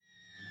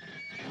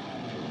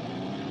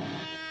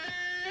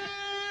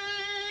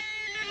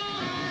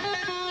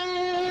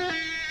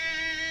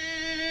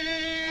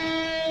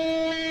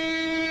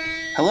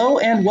Hello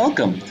and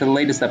welcome to the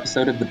latest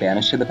episode of the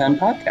Banished to the Pen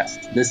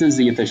podcast. This is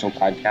the official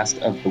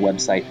podcast of the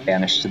website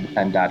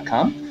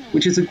banishedtothepen.com,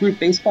 which is a group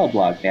baseball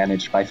blog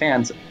managed by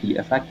fans of the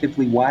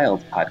Effectively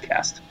Wild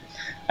podcast.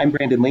 I'm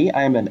Brandon Lee.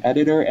 I'm an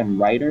editor and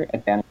writer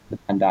at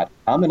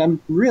banishedtothepen.com, and I'm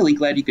really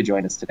glad you could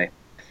join us today.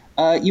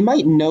 You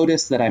might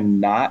notice that I'm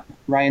not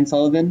Ryan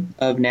Sullivan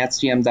of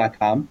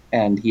NatsGM.com,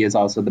 and he is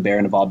also the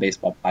Baron of all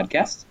baseball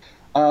podcasts.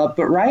 But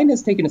Ryan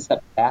has taken a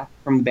step back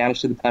from the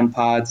Banished to the Pen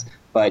pods,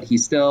 but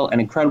he's still an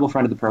incredible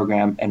friend of the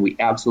program, and we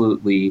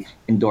absolutely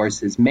endorse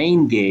his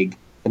main gig,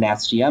 the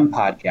Nats GM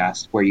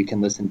podcast, where you can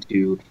listen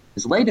to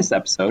his latest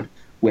episode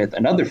with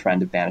another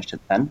friend of Banished to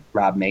the Pen,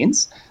 Rob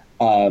Maines,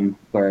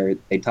 where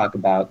they talk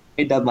about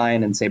a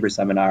deadline and Saber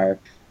Seminar.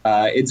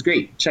 It's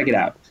great. Check it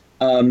out.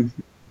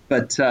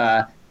 But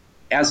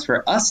as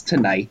for us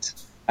tonight,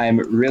 I'm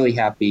really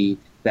happy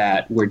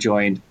that we're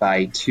joined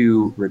by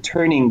two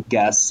returning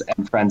guests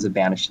and friends of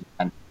Banished to the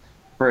Pen.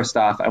 First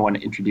off, I want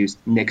to introduce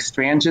Nick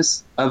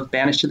Strangis of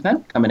Banished to the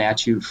Pen, coming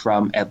at you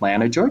from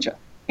Atlanta, Georgia.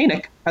 Hey,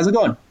 Nick. How's it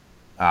going?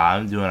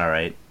 I'm doing all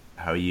right.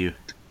 How are you?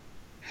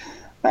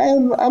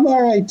 I'm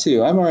all right,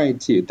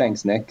 too.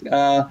 Thanks, Nick.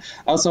 I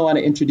also want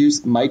to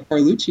introduce Mike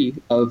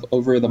Carlucci of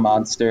Over the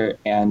Monster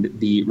and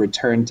the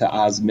Return to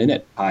Oz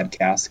Minute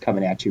podcast,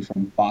 coming at you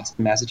from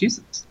Boston,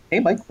 Massachusetts. Hey,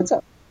 Mike, what's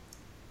up?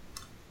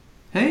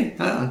 Hey,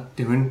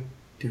 doing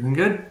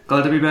good.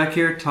 Glad to be back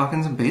here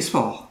talking some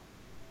baseball.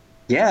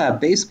 Yeah,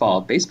 baseball.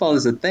 Baseball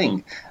is a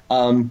thing.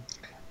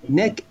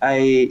 Nick,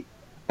 I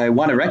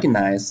want to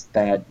recognize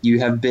that you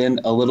have been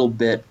a little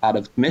bit out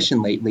of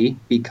commission lately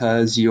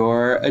because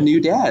you're a new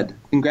dad.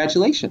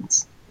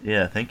 Congratulations.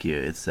 Yeah, thank you.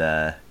 It's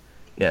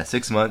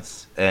 6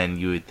 months, and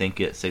you would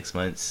think at 6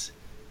 months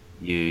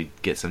you'd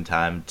get some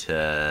time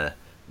to,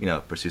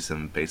 pursue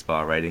some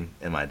baseball writing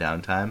in my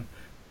downtime.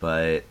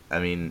 But I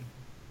mean,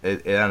 I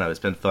don't know. It's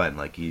been fun.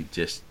 Like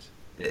it's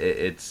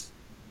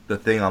the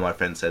thing all my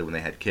friends said when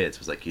they had kids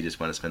was like, you just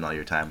want to spend all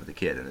your time with the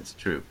kid, and it's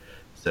true.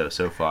 So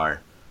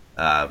far,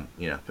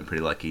 been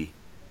pretty lucky,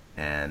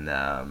 and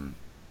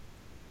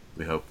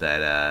we hope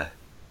that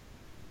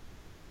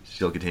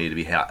she'll continue to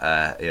be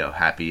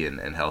happy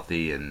and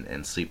healthy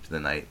and sleep through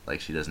the night like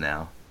she does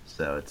now.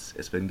 So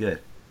it's been good.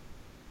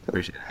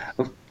 Appreciate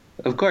it.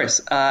 Of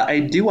course.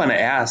 I do want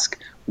to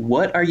ask,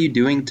 what are you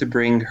doing to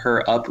bring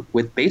her up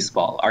with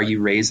baseball? Are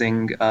you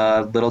raising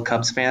a little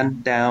Cubs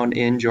fan down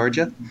in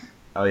Georgia?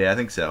 Oh, yeah, I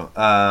think so.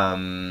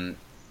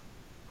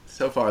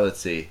 So far, let's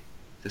see.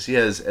 So she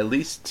has at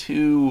least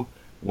 2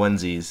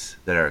 onesies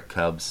that are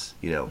Cubs,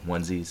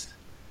 onesies.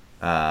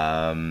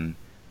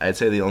 I'd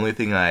say the only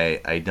thing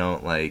I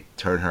don't,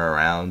 turn her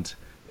around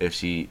if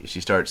she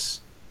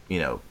starts,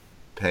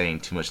 paying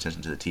too much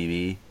attention to the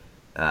TV,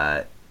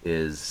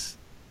 is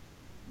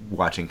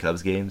watching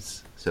Cubs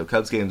games. So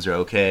Cubs games are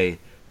okay.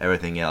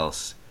 Everything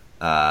else,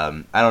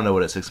 I don't know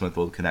what a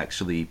 6-month-old can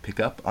actually pick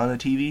up on a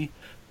TV,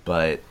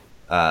 but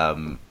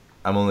I'm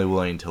only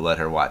willing to let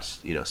her watch,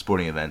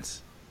 sporting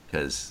events,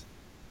 because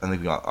I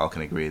think we all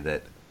can agree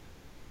that,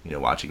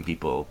 watching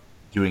people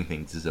doing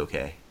things is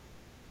okay.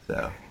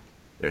 So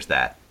there's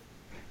that.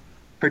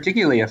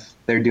 Particularly if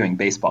they're doing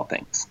baseball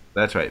things.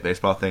 That's right,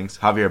 baseball things,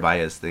 Javier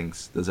Baez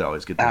things. Those are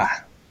always good things.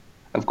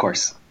 Of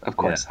course, Yeah.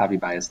 Javi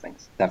Baez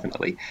things,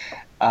 definitely.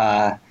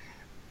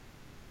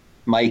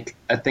 Mike,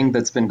 a thing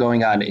that's been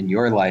going on in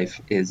your life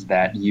is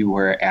that you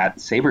were at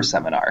Saber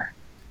Seminar.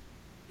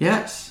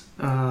 Yes.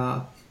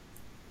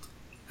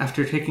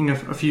 After taking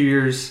a few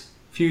years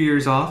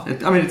off,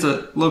 it's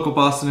a local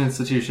Boston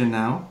institution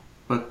now,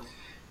 but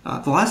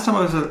the last time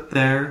I was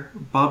there,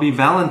 Bobby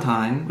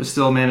Valentine was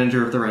still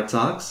manager of the Red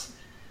Sox,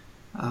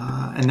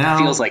 and now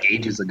Feels like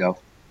ages ago.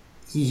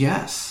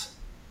 Yes,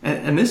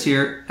 and this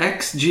year,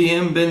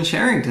 ex-GM Ben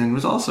Cherington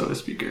was also a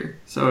speaker.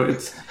 So it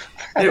was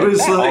That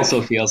like,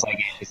 also feels like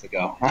ages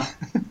ago.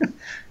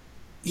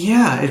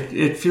 yeah,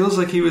 it feels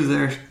like he was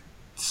there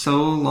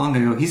so long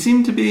ago. He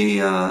seemed to be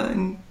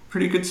in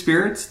pretty good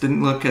spirits.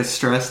 Didn't look as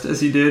stressed as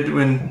he did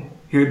when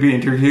he would be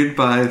interviewed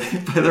by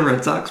the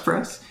Red Sox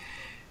press.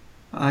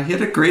 He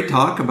had a great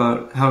talk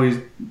about how he's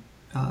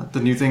the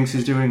new things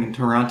he's doing in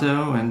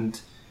Toronto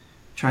and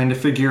trying to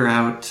figure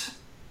out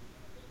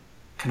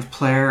kind of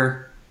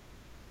player,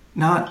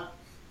 not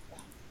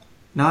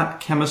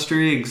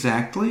chemistry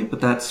exactly, but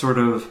that sort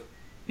of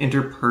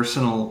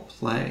interpersonal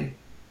play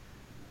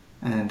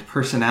and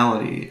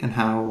personality, and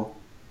how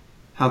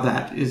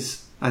that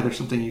is either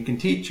something you can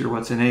teach or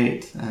what's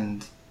innate.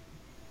 And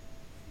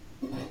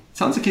it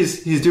sounds like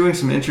he's doing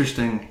some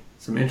interesting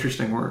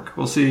work.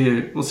 We'll see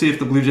if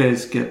the Blue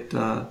Jays get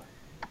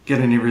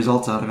any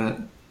results out of it.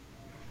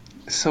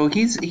 So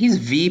he's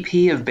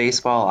VP of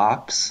baseball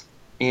ops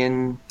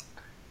in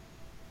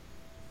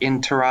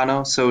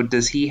Toronto. So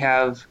does he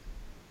have?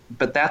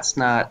 But that's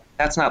not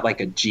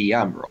like a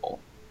GM role,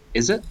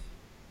 is it?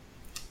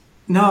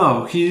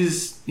 No,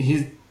 he's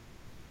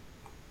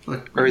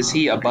like, or is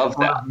he above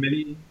that?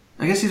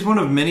 I guess he's one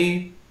of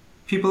many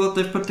people that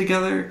they've put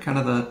together, kind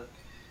of the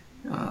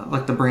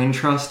like the brain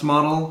trust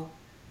model.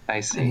 I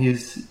see. And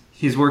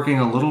he's working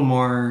a little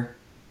more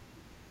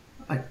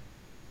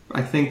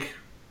I think,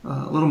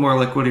 a little more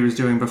like what he was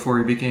doing before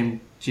he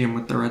became GM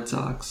with the Red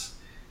Sox.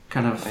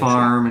 Kind of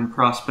farm and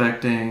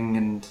prospecting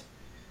and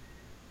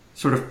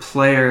sort of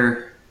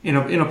player, in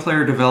a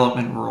player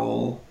development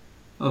role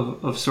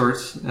of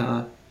sorts.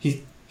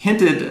 He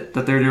hinted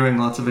that they're doing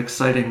lots of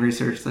exciting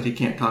research that he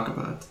can't talk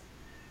about.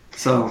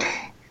 So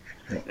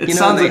it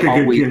sounds like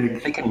a good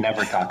gig. They can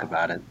never talk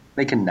about it.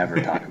 They can never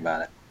talk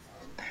about it.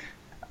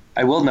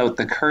 I will note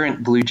the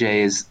current Blue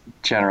Jays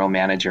general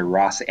manager,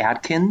 Ross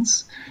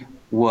Atkins,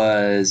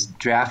 was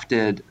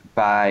drafted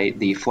by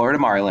the Florida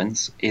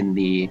Marlins in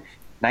the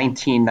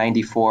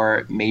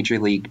 1994 Major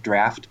League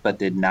Draft, but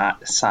did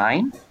not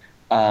sign.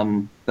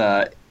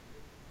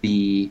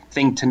 The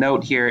thing to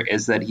note here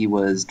is that he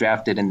was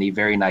drafted in the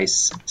very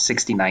nice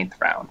 69th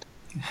round.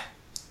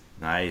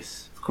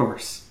 Nice. Of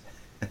course.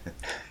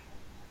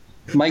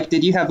 Mike,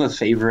 did you have a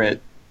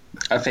favorite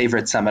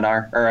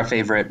seminar or a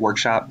favorite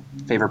workshop,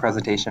 favorite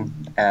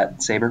presentation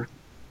at Sabre?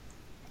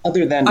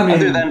 Other than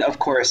of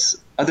course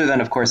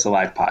the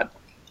live pod.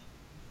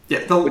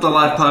 Yeah, the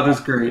live pod was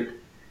great.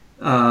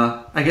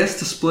 I guess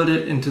to split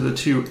it into the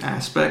two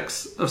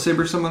aspects of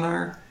Sabre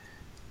Seminar,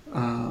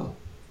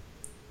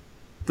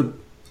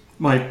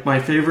 my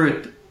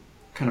favorite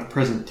kind of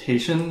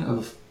presentation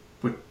of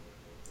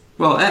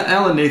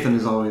Alan Nathan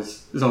is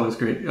always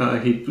great.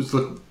 He was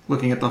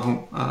looking at the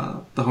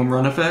home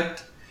run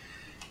effect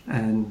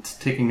and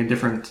taking a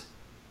different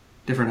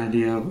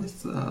idea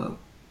with the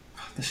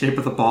shape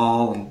of the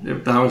ball,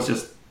 and that was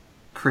just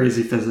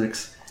crazy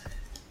physics.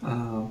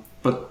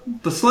 But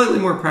the slightly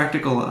more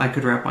practical I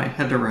could wrap my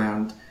head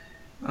around,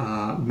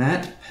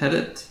 Matt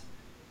Pettit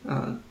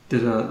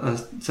did a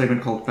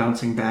segment called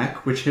Bouncing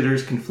Back, which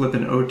hitters can flip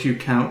an 0-2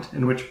 count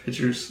and which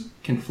pitchers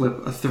can flip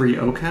a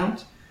 3-0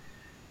 count.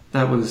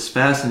 That was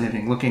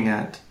fascinating, looking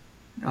at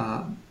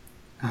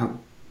how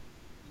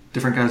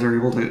different guys are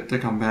able to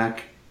come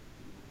back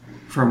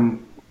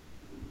from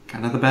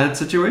kind of the bad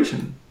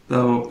situation.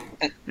 Though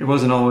it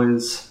wasn't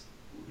always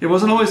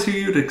who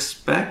you'd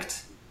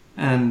expect,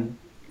 and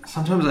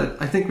sometimes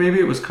I think maybe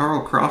it was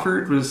Carl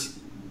Crawford was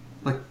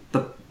like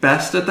the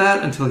best at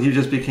that until he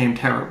just became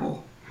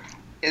terrible.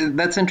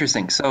 That's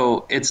interesting.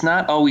 So it's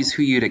not always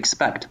who you'd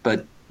expect,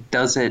 but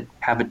does it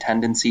have a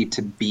tendency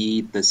to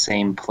be the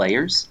same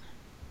players?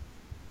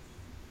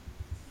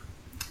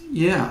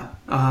 Yeah.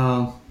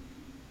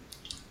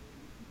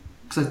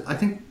 Because I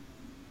think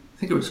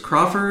it was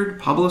Crawford,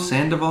 Pablo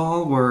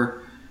Sandoval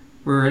were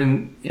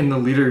in the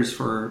leaders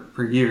for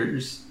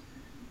years.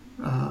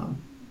 And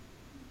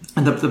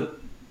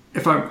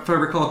if I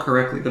recall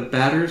correctly, the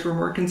batters were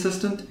more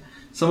consistent.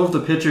 Some of the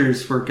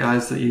pitchers were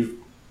guys that you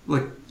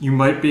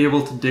might be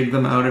able to dig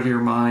them out of your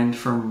mind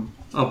from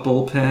a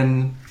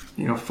bullpen,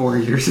 4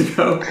 years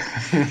ago.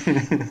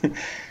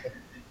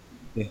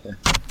 Yeah.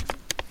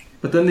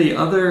 But then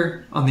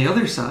on the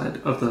other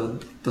side of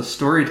the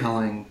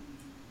storytelling,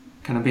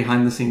 kind of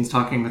behind the scenes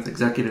talking with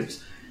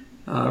executives,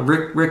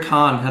 Rick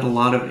Hahn had a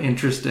lot of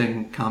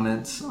interesting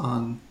comments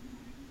on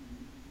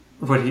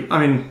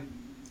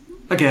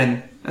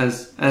again,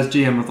 as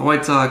GM of the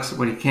White Sox,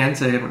 what he can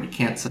say and what he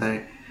can't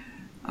say.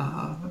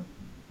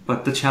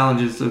 But the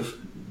challenges of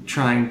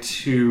trying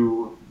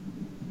to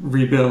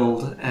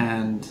rebuild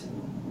and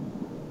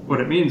what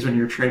it means when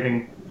you're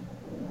trading,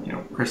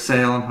 Chris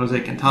Sale and Jose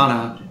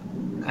Quintana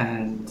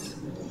and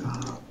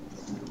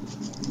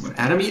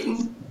Adam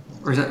Eaton?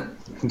 Or is that...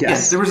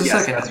 Yes, there was a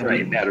second. That's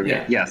right, Adam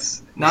Eaton.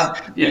 Yes.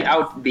 Not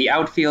the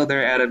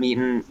outfielder Adam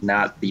Eaton,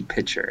 not the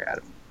pitcher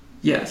Adam.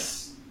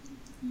 Yes.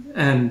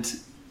 And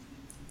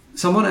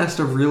someone asked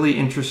a really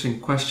interesting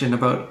question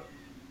about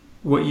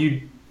what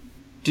you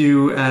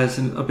do as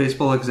a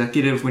baseball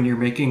executive when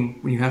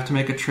you have to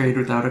make a trade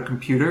without a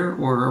computer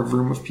or a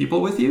room of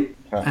people with you.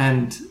 Huh.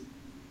 And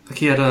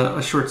he had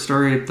a short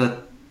story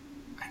that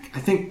I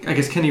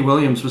guess Kenny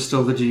Williams was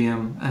still the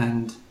GM,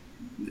 and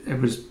it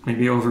was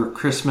maybe over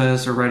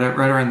Christmas or right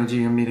around the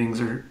GM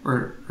meetings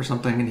or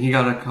something, and he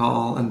got a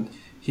call, and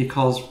he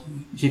called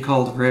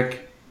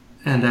Rick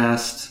and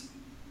asked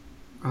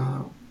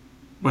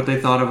what he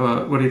thought of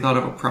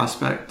a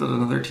prospect that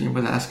another team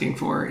was asking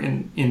for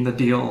in the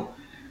deal,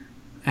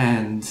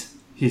 and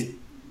he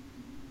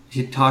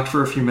talked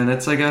for a few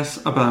minutes, I guess,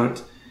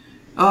 about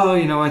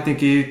I think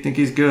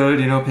he's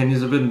good,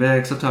 opinions have been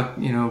mixed, I've talked,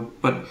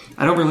 but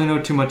I don't really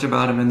know too much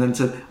about him, and then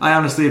said, I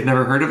honestly have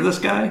never heard of this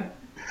guy.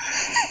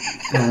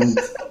 And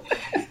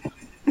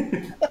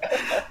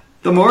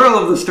the moral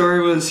of the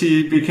story was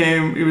he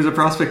was a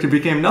prospect who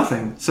became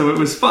nothing, so it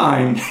was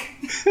fine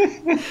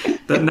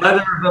that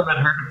neither of them had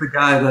heard of the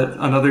guy that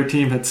another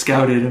team had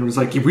scouted and was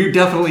like, we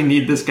definitely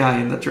need this guy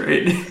in the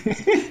trade.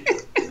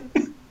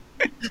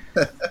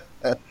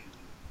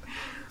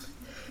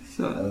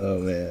 Oh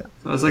man!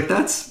 So I was like,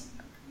 that's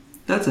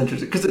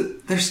interesting, because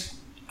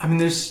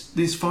there's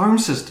these farm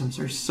systems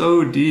are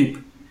so deep.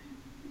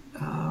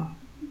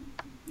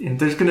 And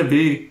there's going to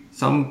be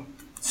some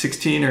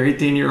 16 or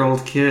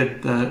 18-year-old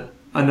kid that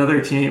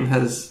another team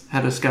has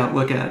had a scout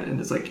look at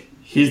and is like,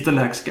 he's the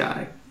next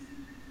guy.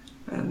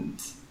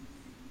 And,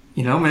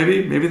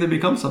 maybe they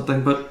become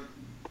something. But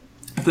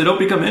if they don't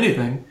become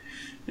anything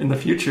in the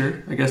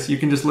future, I guess you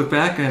can just look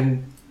back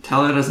and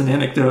tell it as an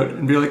anecdote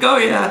and be like, oh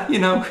yeah,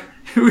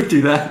 who would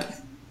do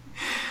that?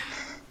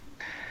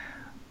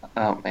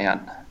 Oh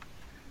man.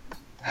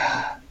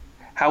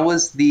 How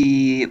was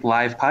the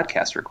live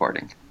podcast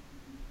recording?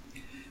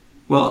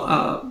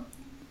 Well,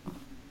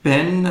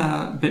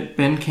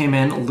 Ben came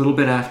in a little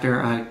bit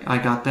after I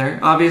got there.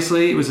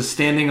 Obviously, it was a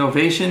standing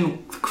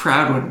ovation. The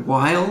crowd went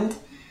wild.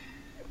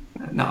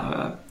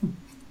 No,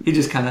 he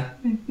just kind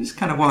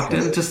of walked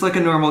in, just like a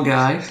normal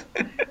guy.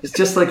 It's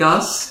just like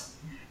us,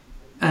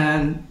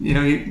 and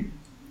he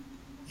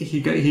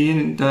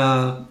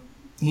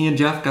and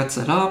Jeff got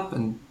set up,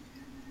 and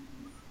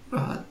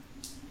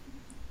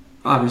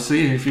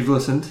obviously, if you've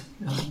listened,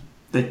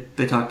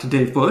 they talked to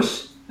Dave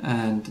Bush,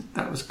 and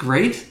that was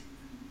great.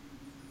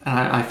 And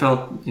I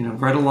felt,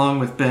 right along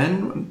with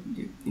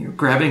Ben,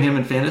 grabbing him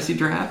in fantasy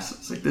drafts.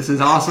 It's like, this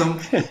is awesome.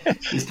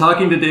 He's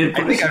talking to Dave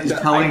Bush. I've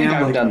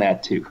done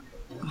that too.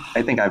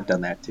 I think I've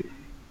done that too.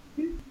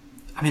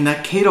 I mean,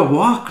 that Cato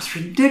walk was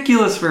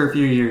ridiculous for a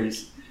few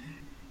years.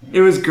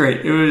 It was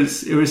great. It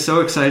was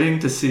so exciting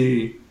to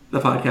see the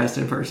podcast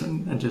in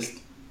person and just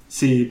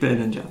see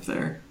Ben and Jeff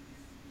there.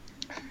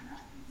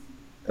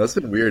 It's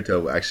been weird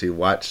to actually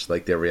watch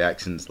their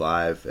reactions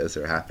live as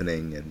they're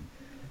happening, and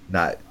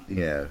not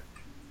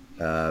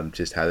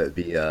just have it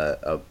be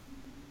a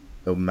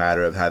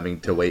matter of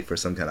having to wait for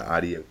some kind of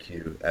audio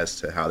cue as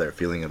to how they're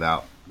feeling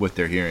about what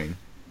they're hearing.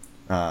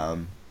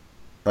 When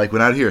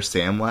I'd hear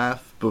Sam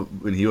laugh, but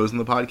when he was on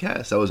the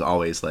podcast, I was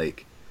always I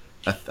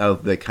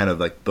kind of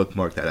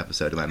bookmarked that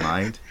episode in my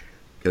mind,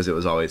 because it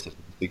was always a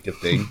distinctive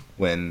thing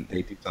when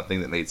they do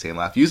something that made Sam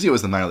laugh. Usually it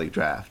was the minor league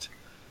draft,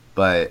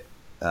 but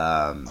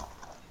I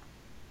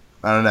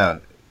don't know.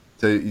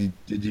 So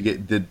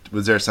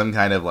was there some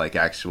kind of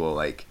actual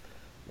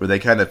were they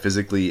kind of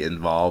physically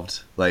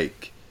involved? Did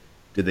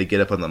they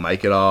get up on the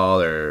mic at all,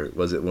 or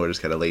was it more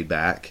just kind of laid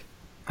back?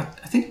 I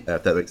think,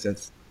 if that makes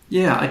sense.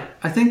 Yeah,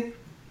 I think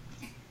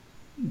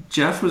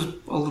Jeff was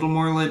a little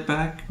more laid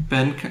back.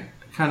 Ben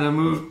kind of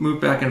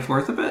moved back and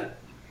forth a bit.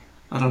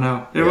 I don't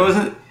know.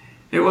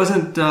 It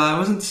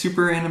wasn't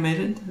super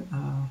animated.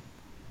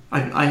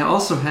 I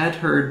also had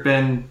heard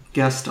Ben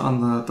guest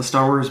on the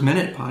Star Wars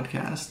Minute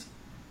podcast.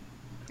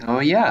 Oh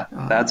yeah,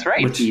 that's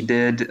right. He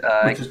did.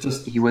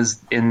 He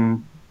was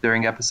in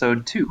during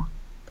episode 2.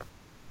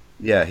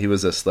 Yeah, he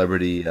was a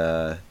celebrity,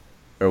 or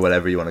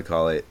whatever you want to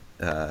call it.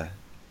 I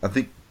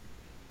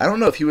don't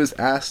know if he was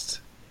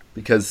asked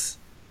because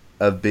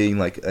of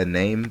being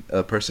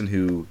a person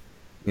who,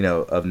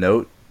 of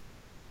note.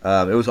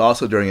 It was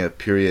also during a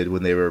period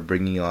when they were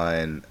bringing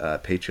on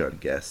Patreon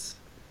guests.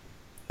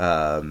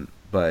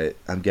 But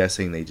I'm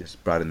guessing they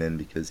just brought him in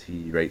because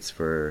he writes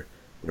for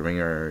The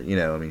Ringer.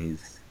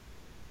 He's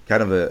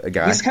kind of a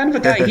guy. He's kind of a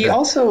guy. He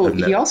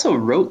also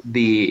wrote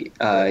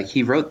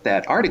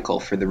that article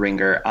for The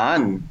Ringer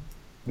on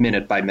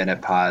Minute by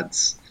Minute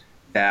Pods.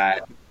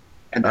 That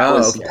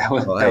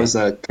was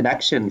a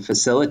connection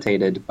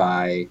facilitated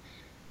by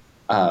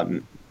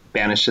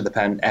Banished to the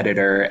Pen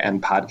editor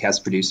and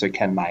podcast producer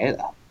Ken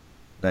Maeda.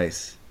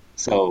 Nice.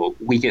 So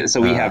we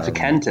have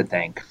Ken to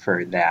thank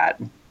for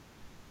that.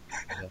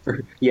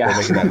 For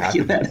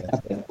making that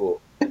happen. Cool.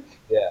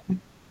 Yeah.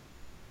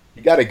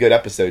 You got a good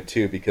episode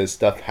too, because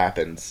stuff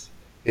happens.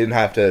 You didn't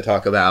have to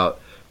talk about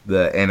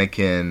the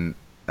Anakin,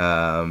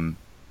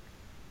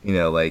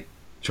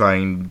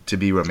 trying to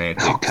be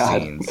romantic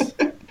scenes.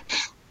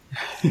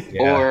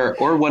 Yeah.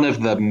 Or one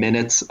of the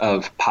minutes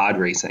of pod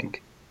racing,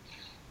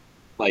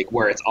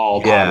 where it's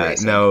all pod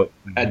racing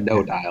and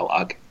no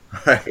dialogue.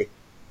 Right.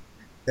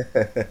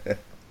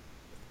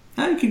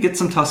 You could get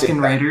some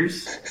Tusken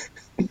Raiders,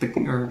 the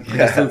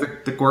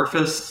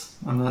Gorfists.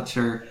 I'm not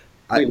sure.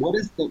 Wait, what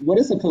is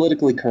the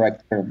politically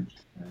correct term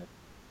for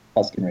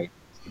Tusken Raiders?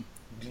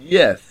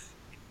 Yes,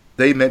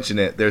 they mention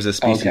it. There's a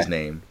species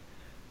name.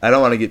 I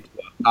don't want to get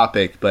off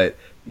topic, but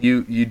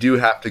you do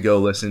have to go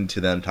listen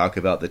to them talk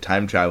about the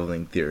time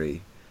traveling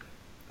theory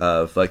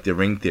of the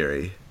ring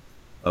theory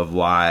of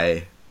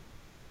why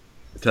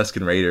the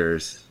Tusken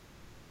Raiders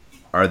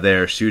are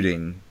there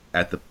shooting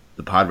at the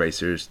pod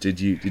racers. Did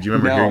you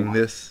remember hearing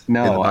this?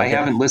 No, I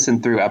haven't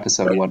listened through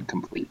episode 1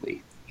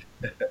 completely.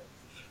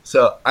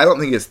 So I don't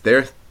think it's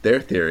their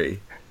theory,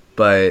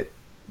 but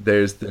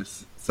there's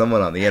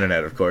someone on the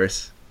internet, of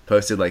course,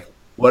 posted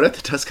what if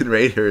the Tusken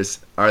Raiders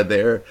are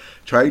there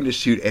trying to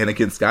shoot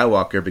Anakin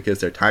Skywalker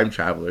because they're time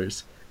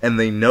travelers and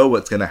they know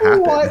what's going to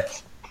happen?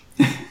 What?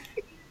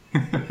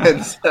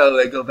 And so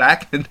they go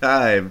back in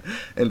time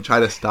and try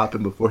to stop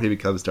him before he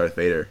becomes Darth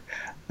Vader.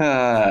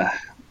 I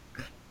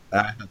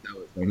thought that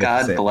was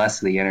magnificent. God bless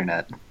the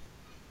internet.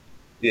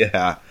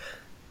 Yeah.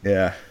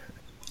 Yeah.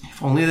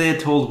 If only they had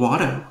told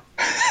Watto.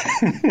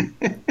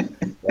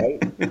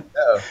 Right?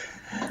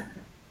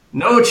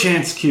 No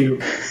chance, Q.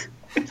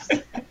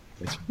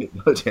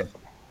 No chance.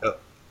 No.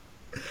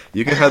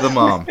 You can have the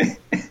mom.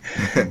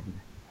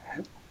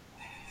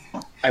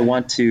 I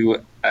want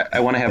to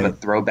have a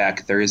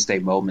throwback Thursday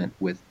moment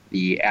with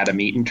the Adam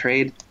Eaton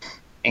trade,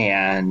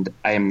 and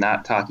I am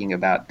not talking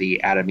about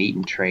the Adam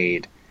Eaton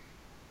trade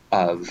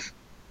of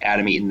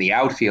Adam Eaton, the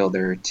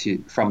outfielder,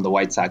 from the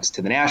White Sox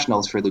to the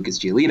Nationals for Lucas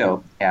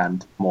Giolito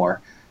and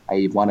more,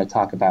 I want to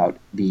talk about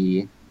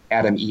the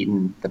Adam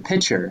Eaton, the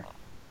pitcher,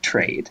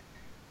 trade.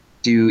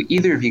 Do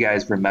either of you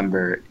guys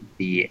remember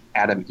the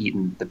Adam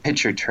Eaton, the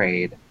pitcher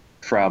trade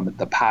from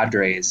the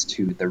Padres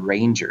to the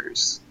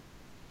Rangers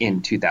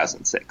in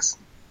 2006?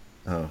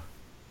 Oh,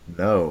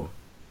 no.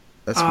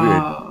 That's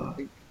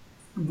weird.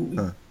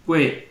 Huh.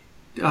 Wait.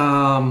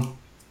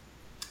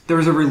 There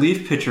was a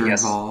relief pitcher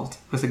involved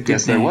with a good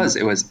Yes, name. there was.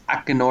 It was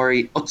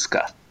Akinori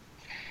Otsuka,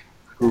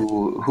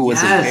 who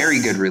was a very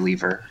good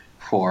reliever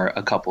for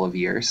a couple of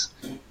years.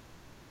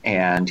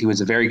 And he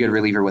was a very good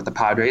reliever with the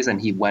Padres, and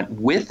he went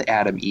with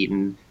Adam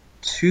Eaton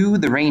to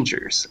the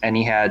Rangers. And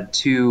he had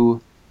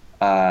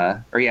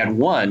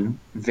one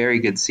very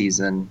good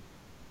season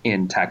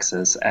in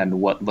Texas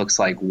and what looks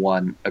like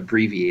one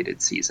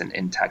abbreviated season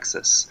in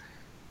Texas.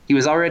 He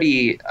was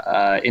already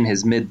in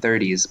his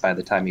mid-30s by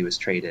the time he was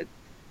traded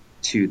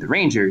to the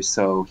Rangers,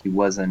 so he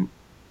wasn't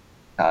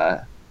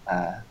I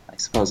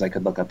suppose I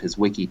could look up his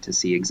wiki to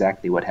see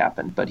exactly what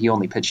happened, but he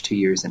only pitched 2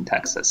 years in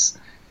Texas.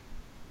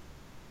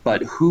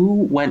 But who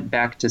went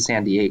back to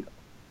San Diego?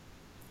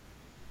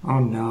 Oh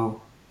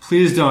no!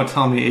 Please don't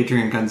tell me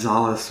Adrian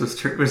Gonzalez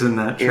was in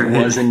that trade.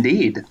 It was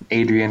indeed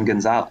Adrian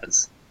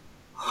Gonzalez.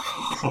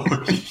 Oh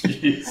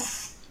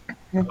jeez!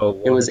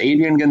 It was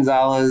Adrian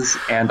Gonzalez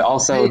and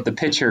also the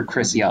pitcher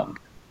Chris Young.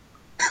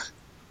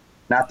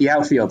 Not the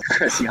outfielder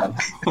Chris Young.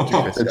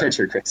 The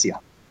pitcher Chris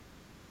Young.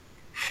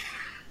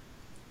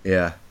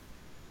 Yeah.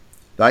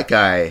 That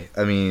guy,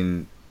 I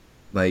mean,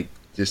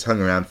 just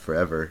hung around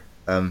forever.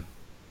 I'm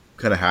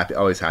kind of happy,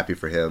 always happy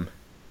for him.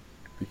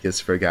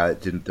 Because for a guy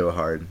that didn't throw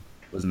hard,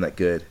 wasn't that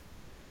good.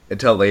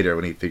 Until later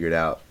when he figured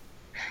out.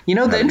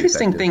 The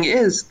interesting thing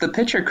is, the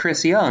pitcher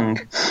Chris Young,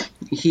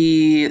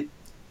 he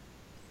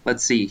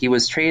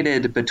was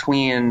traded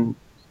between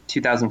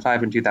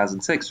 2005 and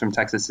 2006 from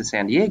Texas to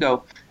San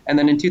Diego, and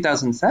then in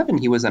 2007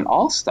 he was an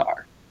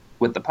all-star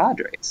with the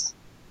Padres.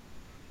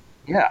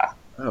 Yeah.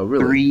 Oh,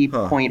 really?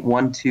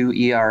 3.12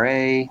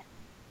 ERA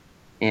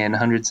in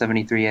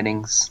 173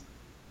 innings.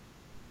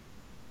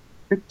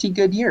 Pretty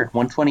good year.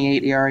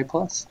 128 ERA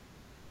plus.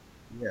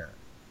 Yeah.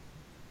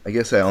 I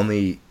guess he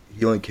only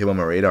came on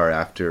my radar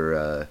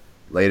after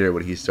later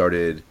when he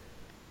started.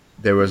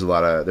 There were a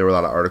lot of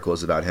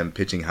articles about him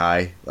pitching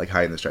high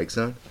in the strike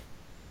zone,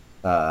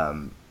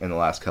 in the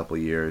last couple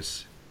of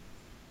years,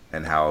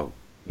 and how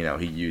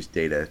he used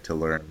data to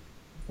learn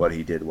what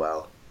he did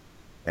well,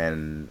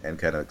 and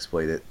kind of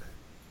exploit it.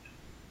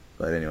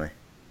 But anyway,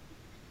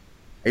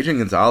 Adrian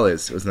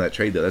Gonzalez was in that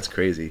trade though. That's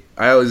crazy.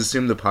 I always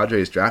assumed the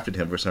Padres drafted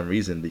him for some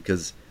reason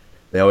because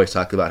they always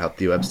talk about how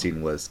Theo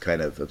Epstein was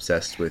kind of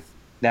obsessed with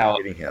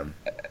getting him,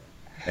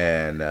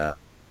 and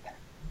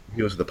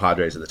he was with the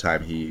Padres at the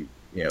time. He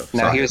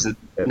here's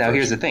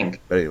the thing.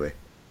 But anyway,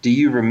 do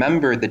you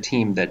remember the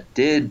team that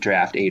did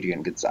draft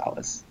Adrian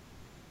Gonzalez?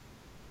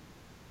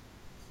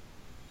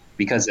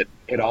 Because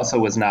it also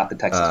was not the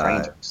Texas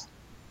Rangers.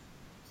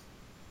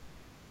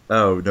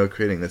 Oh, no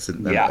kidding! That's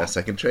a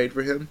second trade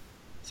for him.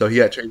 So he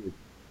got traded.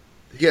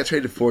 He got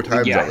traded 4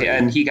 times. Yeah, already,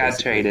 and he got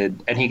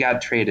traded. And he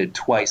got traded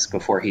twice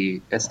before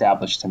he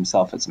established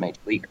himself as a major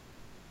leaguer.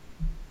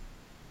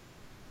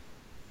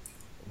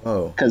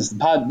 Whoa! Because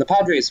the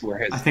Padres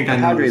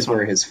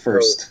were his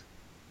first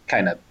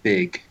kind of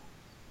big,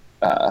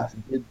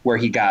 where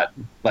he got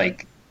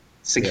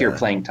secure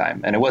playing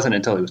time, and it wasn't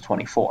until he was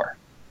 24.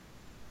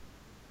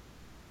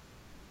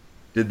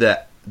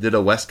 Did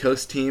a West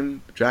Coast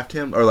team draft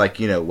him, or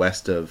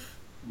west of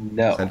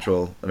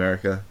Central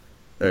America,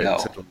 or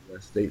Central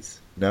West states?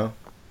 No,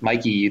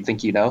 Mikey, you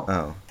think you know?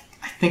 Oh,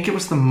 I think it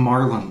was the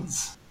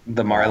Marlins.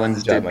 The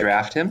Marlins did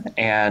draft him,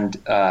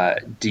 and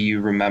do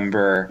you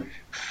remember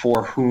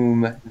for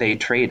whom they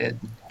traded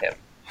him?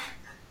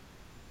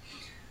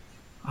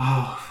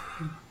 Oh,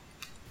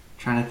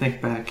 trying to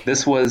think back. I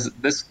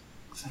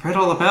read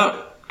all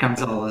about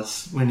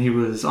Gonzalez when he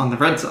was on the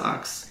Red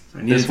Sox. So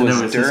this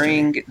was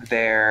during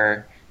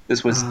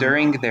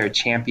their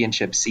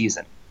championship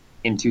season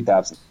in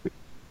 2003.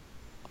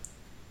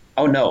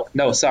 Oh no,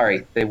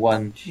 sorry, they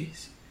won.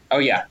 Jeez. Oh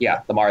yeah,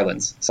 the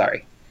Marlins.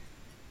 Sorry.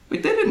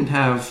 Wait, they didn't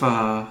have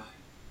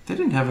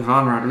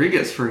Ivan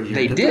Rodriguez for a year.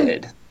 They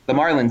did. The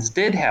Marlins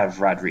did have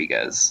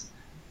Rodriguez,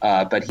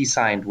 but he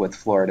signed with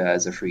Florida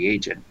as a free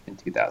agent in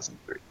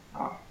 2003.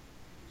 Oh.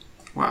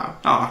 Wow.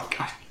 Oh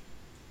God.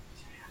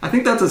 I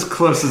think that's as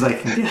close as I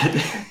can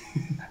get.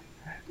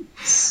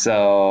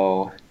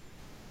 So,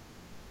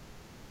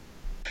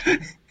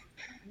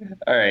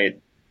 all right.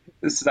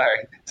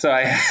 Sorry. So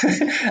I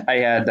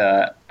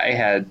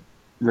had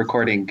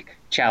recording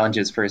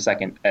challenges for a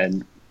second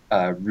and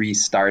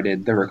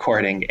restarted the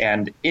recording.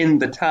 And in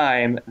the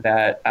time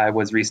that I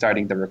was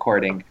restarting the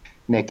recording,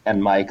 Nick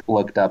and Mike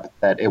looked up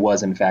that it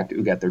was in fact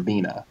Ugueth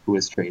Urbina who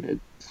was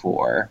traded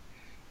for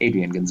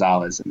Adrian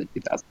Gonzalez in the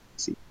 2000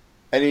 season.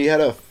 And he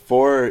had a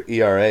 4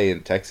 ERA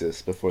in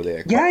Texas before they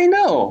acquired. Yeah, I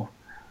know.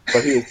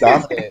 But he was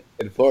dominant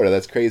in Florida.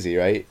 That's crazy,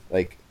 right?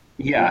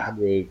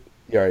 100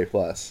 ERA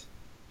plus.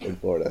 in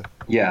Florida.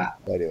 Yeah.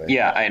 Anyway.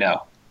 Yeah, I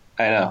know.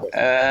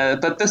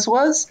 But this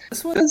was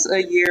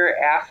a year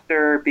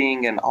after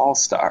being an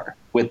all-star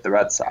with the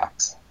Red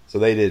Sox. So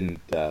they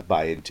didn't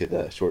buy into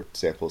the short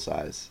sample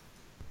size.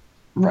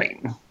 Right.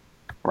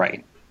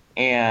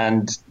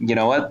 And you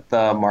know what?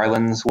 The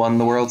Marlins won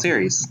the World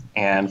Series,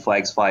 and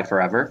flags fly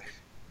forever,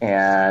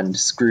 and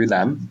screw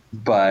them.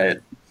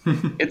 But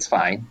it's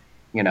fine.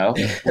 We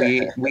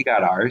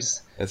got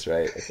ours. That's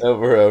right. It's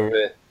over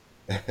it.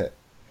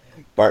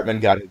 Bartman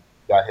got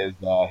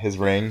his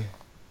ring,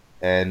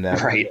 and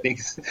Right.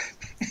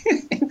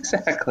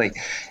 Exactly.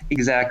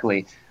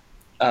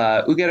 Uget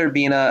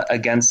Urbina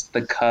against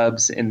the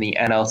Cubs in the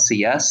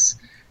NLCS,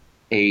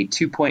 a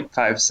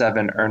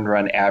 2.57 earned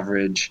run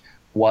average,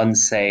 1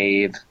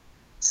 save,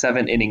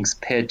 7 innings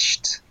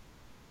pitched.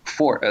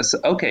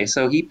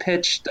 So he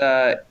pitched.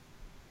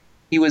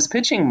 He was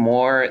pitching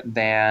more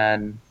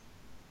than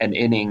an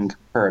inning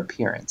per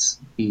appearance.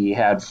 He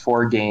had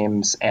 4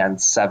 games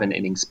and 7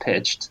 innings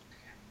pitched,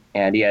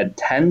 and he had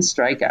 10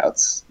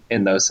 strikeouts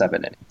in those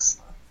 7 innings.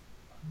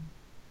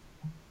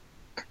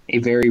 A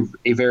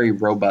very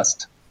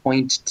robust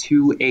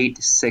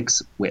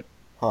 .286 whip.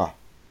 Huh.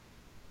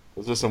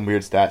 Those are some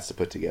weird stats to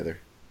put together.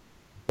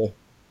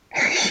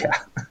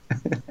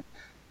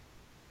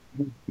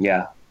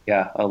 Yeah,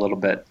 a little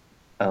bit.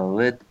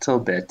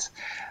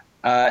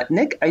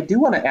 Nick, I do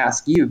want to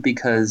ask you,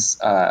 because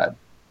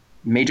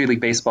Major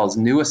League Baseball's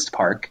newest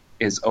park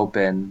is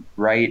open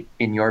right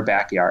in your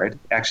backyard.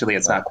 Actually,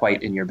 it's not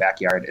quite in your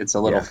backyard. It's a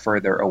little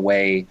further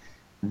away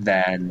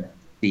than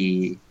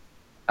the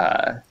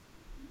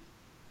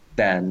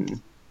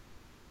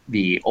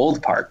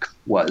old park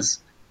was.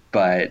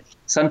 But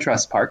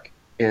SunTrust Park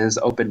is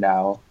open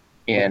now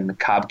in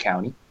Cobb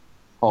County,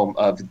 home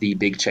of the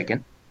Big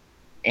Chicken.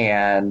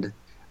 And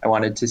I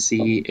wanted to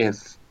see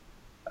if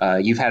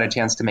you've had a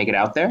chance to make it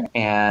out there,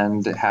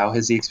 and how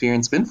has the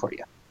experience been for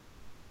you?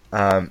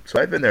 So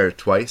I've been there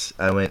twice.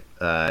 I went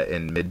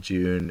in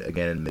mid-June,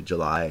 again in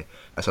mid-July.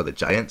 I saw the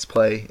Giants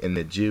play in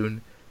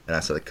mid-June, and I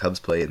saw the Cubs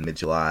play in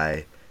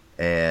mid-July.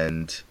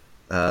 And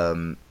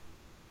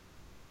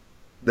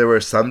there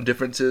were some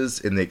differences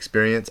in the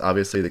experience.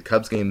 Obviously, the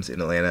Cubs games in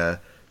Atlanta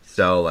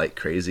sell like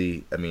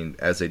crazy. I mean,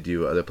 as they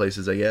do other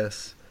places, I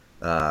guess.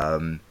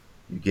 You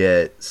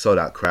get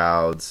sold-out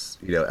crowds,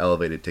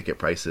 elevated ticket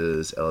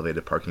prices,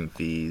 elevated parking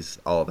fees,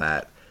 all of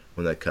that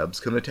when the Cubs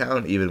come to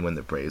town, even when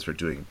the Braves were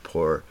doing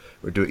poor.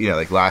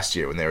 Like last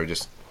year when they were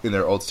just in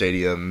their old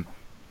stadium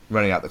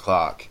running out the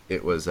clock.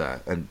 It was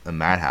a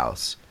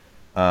madhouse.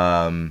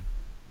 So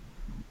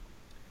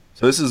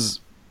this is,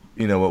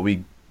 what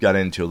we got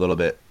into a little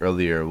bit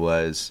earlier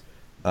was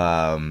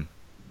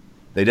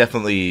they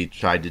definitely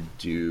tried to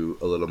do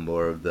a little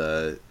more of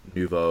the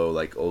nouveau,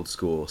 like old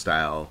school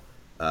style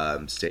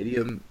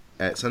stadium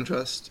at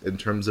SunTrust in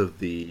terms of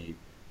the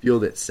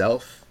field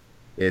itself.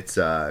 It's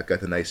got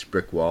the nice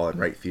brick wall in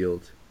right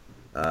field.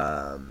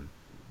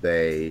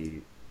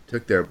 They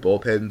took their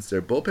bullpens.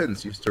 Their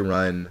bullpens used to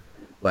run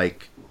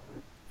like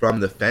from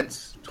the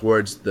fence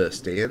towards the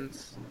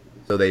stands,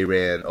 so they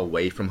ran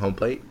away from home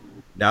plate.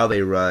 Now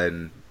they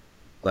run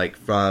like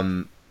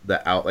from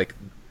the out, like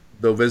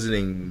the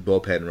visiting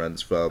bullpen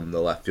runs from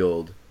the left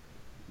field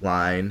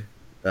line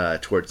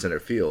towards center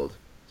field.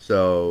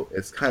 So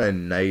it's kind of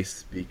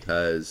nice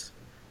because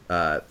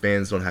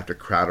fans don't have to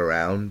crowd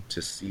around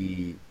to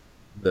see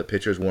the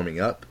pitchers warming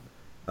up.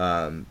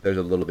 There's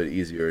a little bit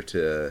easier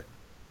to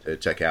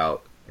check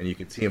out, and you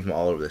can see them from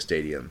all over the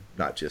stadium,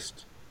 not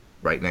just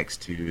right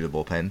next to the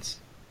bullpens.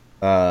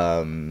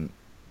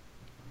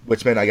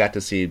 Which meant I got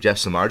to see Jeff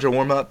Samardzija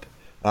warm up.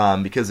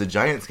 Because the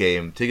Giants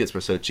game tickets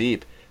were so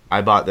cheap,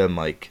 I bought them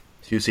like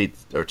 2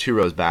 seats or 2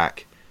 rows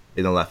back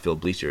in the left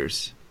field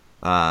bleachers.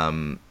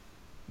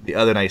 The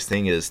other nice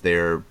thing is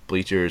their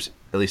bleachers,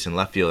 at least in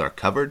left field, are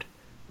covered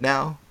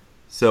now.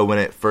 So when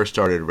it first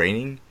started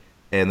raining,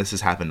 and this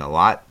has happened a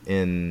lot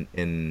in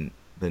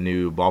the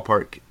new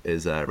ballpark,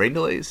 is rain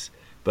delays.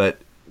 But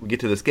we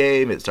get to this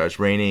game, it starts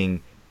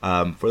raining.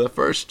 For the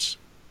first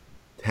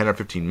 10 or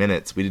 15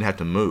 minutes, we didn't have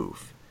to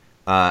move.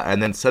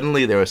 And then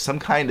suddenly there was some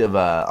kind of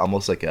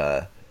almost like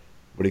a,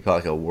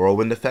 like a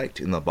whirlwind effect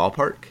in the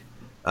ballpark.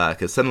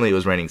 Because suddenly it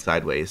was raining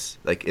sideways,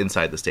 like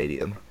inside the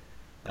stadium.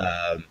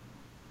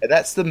 And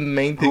that's the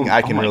main thing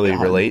I can really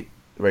relate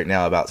right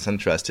now about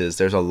SunTrust is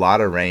there's a lot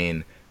of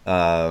rain.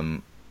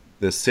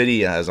 The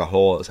city as a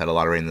whole has had a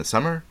lot of rain in the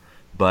summer,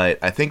 but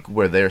I think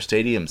where their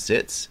stadium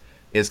sits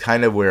is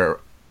kind of where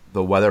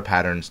the weather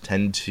patterns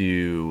tend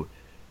to,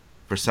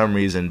 for some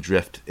reason,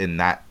 drift in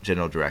that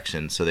general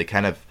direction. So they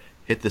kind of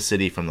hit the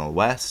city from the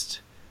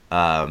west.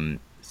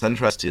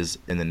 SunTrust is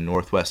in the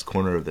northwest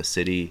corner of the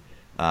city.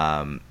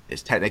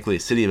 It's technically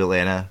the city of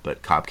Atlanta,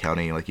 but Cobb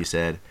County, like you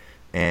said.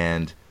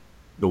 And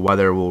the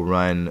weather will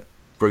run,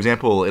 for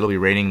example, it'll be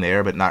raining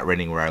there, but not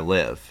raining where I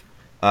live.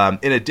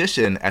 In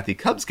addition, at the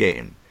Cubs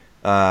game,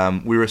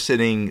 we were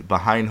sitting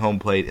behind home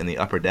plate in the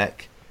upper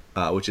deck,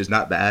 which is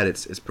not bad.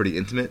 It's pretty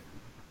intimate.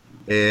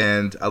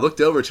 And I looked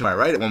over to my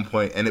right at one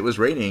point, and it was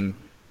raining,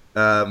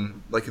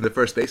 like in the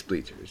first base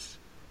bleachers.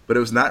 but it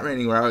was not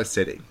raining where I was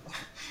sitting.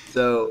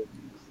 So,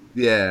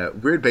 yeah,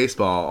 weird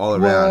baseball all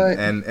around. What?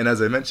 And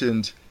as I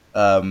mentioned,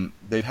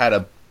 they've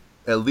had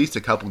at least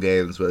a couple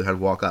games where they had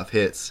walk-off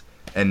hits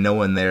and no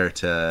one there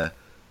to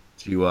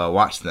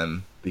watch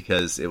them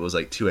because it was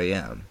like 2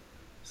 a.m.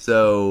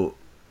 So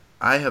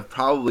I have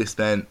probably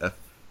spent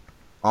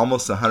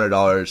almost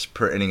 $100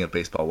 per inning of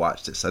baseball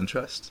watched at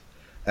SunTrust,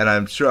 and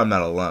I'm sure I'm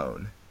not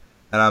alone.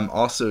 And I'm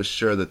also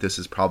sure that this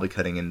is probably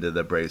cutting into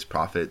the Braves'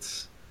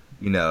 profits.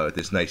 You know, at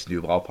this nice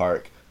new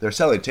ballpark, they're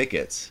selling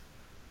tickets,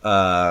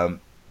 but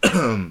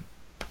I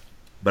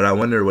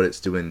wonder what it's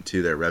doing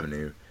to their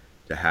revenue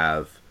to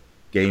have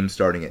games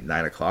starting at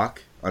 9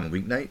 o'clock on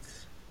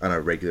weeknights on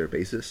a regular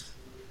basis.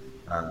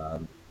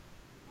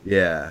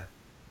 Yeah,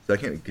 so that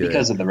can't be good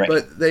Because of the rain.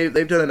 But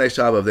they've done a nice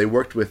job of. They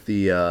worked with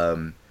the.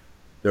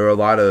 There are a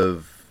lot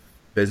of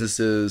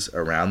businesses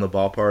around the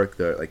ballpark.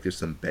 There's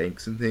some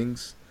banks and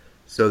things,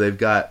 so they've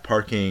got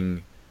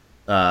parking.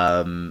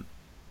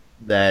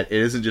 That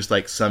it isn't just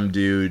like some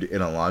dude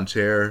in a lawn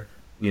chair,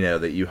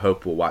 that you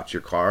hope will watch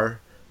your car.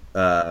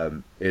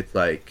 It's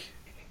like,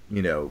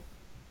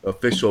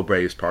 official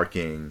Braves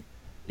parking,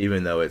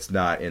 even though it's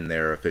not in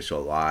their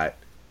official lot.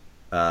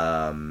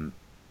 And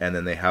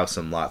then they have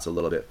some lots a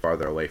little bit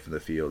farther away from the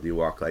field. You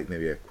walk like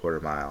maybe a quarter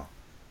mile.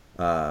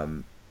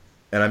 And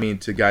I mean,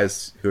 to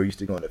guys who are used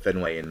to going to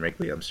Fenway and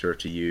Wrigley, I'm sure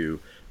to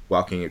you,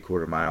 walking a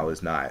quarter mile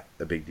is not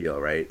a big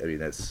deal, right? I mean,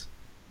 that's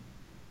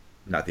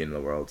not the end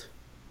of the world.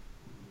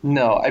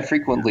 No, I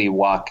frequently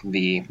walk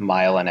the 1.5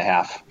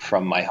 miles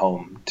from my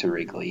home to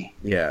Wrigley.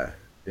 Yeah.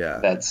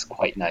 That's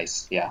quite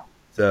nice, yeah.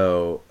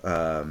 So,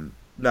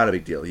 not a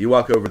big deal. You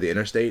walk over the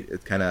interstate,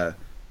 it's kind of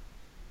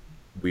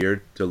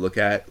weird to look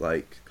at,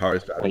 like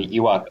cars driving. Wait,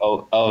 you walk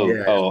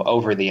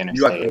over the interstate.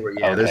 You walk over,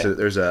 yeah. Okay.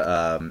 There's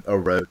a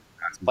road.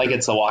 Like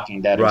it's The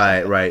Walking Dead.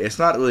 Right. It's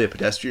not really a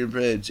pedestrian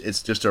bridge.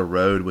 It's just a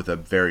road with a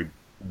very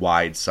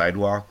wide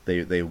sidewalk.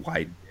 They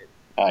widened it.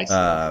 I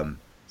see.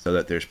 So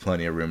that there's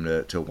plenty of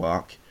room to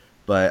walk.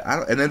 But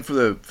and then for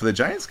the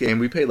Giants game,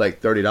 we paid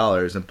like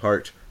 $30 and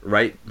parked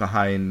right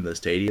behind the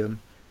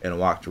stadium and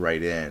walked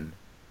right in.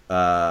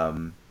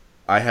 I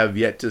have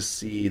yet to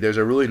see. There's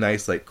a really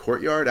nice like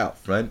courtyard out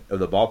front of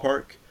the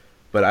ballpark,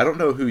 but I don't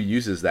know who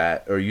uses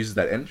that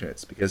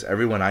entrance because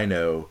everyone I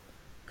know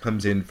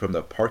comes in from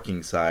the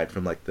parking side,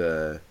 from like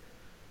the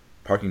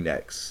parking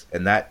decks,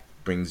 and that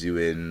brings you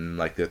in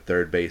like the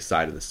third base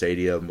side of the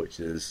stadium, which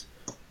is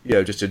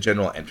just a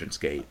general entrance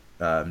gate,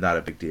 not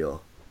a big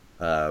deal.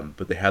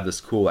 But they have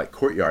this cool like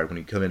courtyard when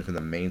you come in from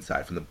the main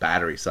side, from the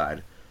Battery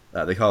side.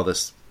 They call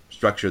this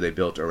structure they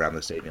built around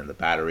the stadium the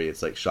Battery.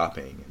 It's like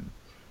shopping,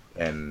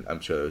 and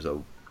I'm sure there's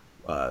a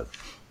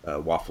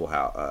Waffle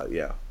House. What do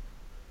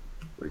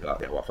you call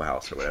it? Yeah, Waffle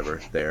House or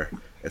whatever there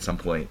at some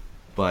point.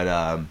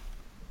 But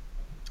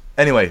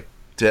anyway,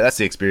 that's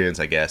the experience,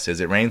 I guess. Is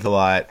it rains a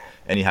lot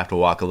and you have to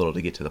walk a little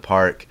to get to the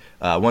park.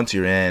 Once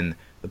you're in,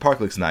 the park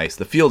looks nice.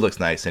 The field looks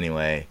nice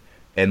anyway.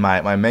 And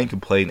my main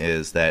complaint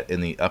is that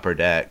in the upper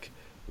deck,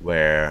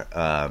 where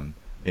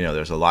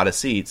there's a lot of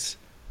seats,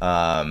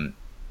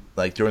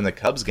 like during the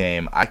Cubs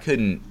game, I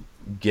could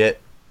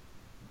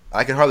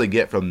hardly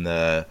get from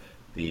the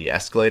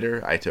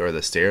escalator or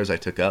the stairs I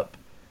took up,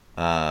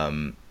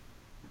 and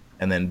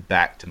then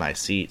back to my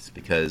seats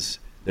because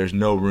there's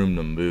no room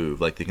to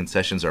move. Like the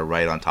concessions are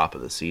right on top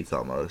of the seats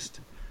almost,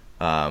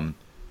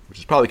 which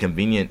is probably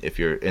convenient if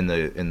you're in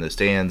the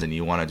stands and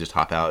you want to just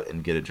hop out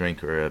and get a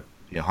drink or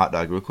a hot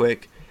dog real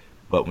quick.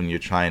 But when you're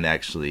trying to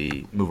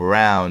actually move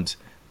around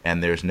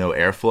and there's no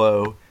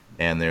airflow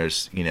and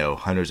there's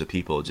hundreds of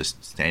people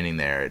just standing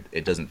there,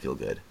 it doesn't feel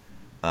good.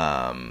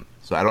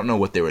 So I don't know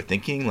what they were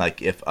thinking.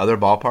 Like if other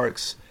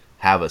ballparks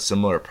have a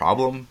similar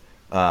problem,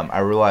 I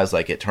realized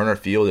like at Turner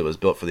Field it was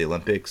built for the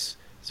Olympics,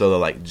 so the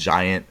like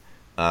giant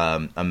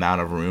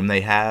amount of room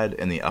they had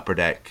in the upper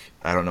deck,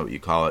 I don't know what you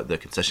call it, the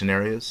concession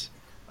areas,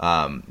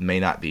 may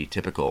not be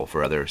typical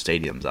for other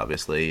stadiums,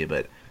 obviously.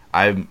 But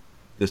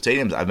the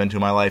stadiums I've been to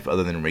in my life,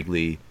 other than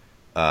Wrigley,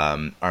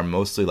 are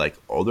mostly like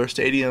older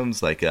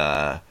stadiums. Like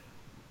I've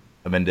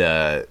been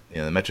to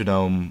the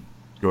Metrodome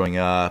growing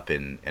up,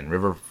 and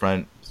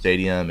Riverfront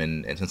Stadium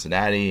in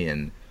Cincinnati,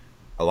 and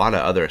a lot of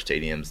other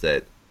stadiums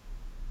that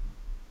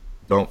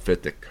don't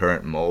fit the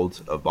current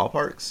mold of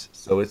ballparks.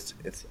 So it's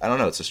I don't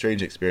know, it's a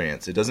strange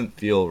experience. It doesn't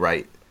feel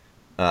right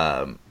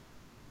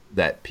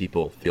that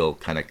people feel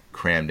kind of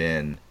crammed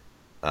in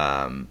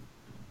into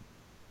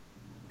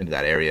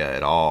that area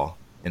at all,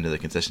 into the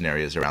concession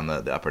areas around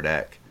the upper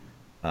deck.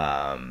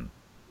 And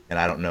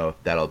I don't know if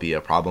that'll be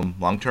a problem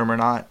long term or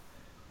not.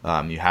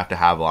 You have to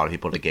have a lot of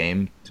people at the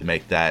game to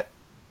make that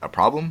a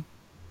problem.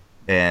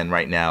 And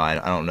right now, I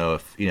don't know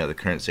if the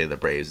current state of the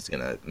Braves is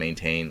going to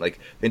maintain. Like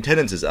the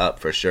attendance is up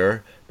for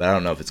sure, but I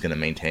don't know if it's going to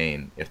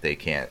maintain if they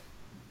can't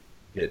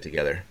get it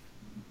together.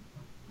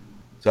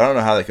 So I don't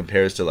know how that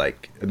compares to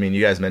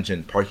you guys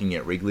mentioned parking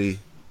near Wrigley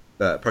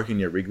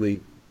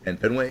and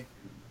Fenway.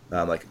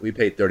 We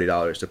paid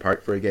 $30 to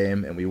park for a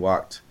game, and we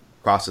walked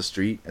across the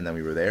street, and then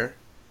we were there.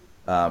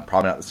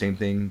 Probably not the same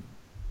thing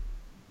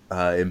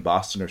in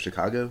Boston or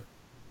Chicago.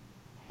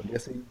 I'm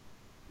guessing,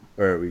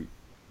 or are we?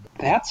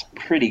 That's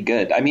pretty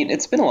good. I mean,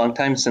 it's been a long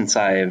time since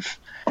I've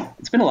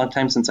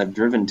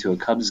driven to a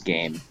Cubs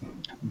game,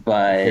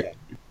 but Yeah,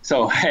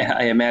 so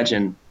I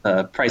imagine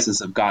prices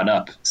have gone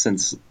up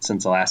since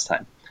the last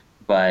time.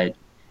 But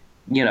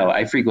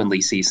I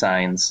frequently see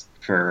signs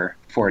for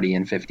 $40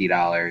 and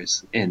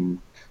 $50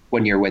 in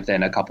when you're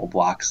within a couple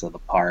blocks of the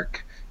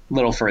park. A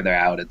little further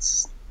out,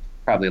 it's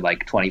probably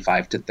like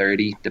 25 to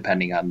 30,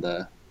 depending on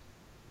the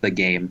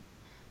game.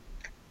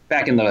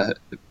 Back in the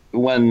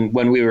when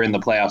we were in the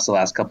playoffs the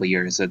last couple of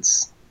years,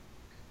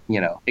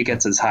 it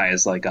gets as high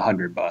as like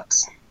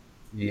 $100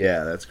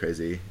 yeah, that's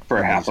crazy.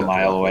 for And they half just a have to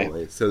mile walk all away. the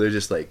way. So they're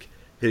just like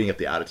hitting up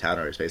the out of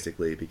towners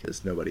basically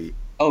because nobody.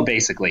 Oh,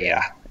 basically,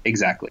 Yeah, yeah,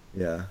 exactly.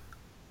 yeah,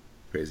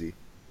 crazy.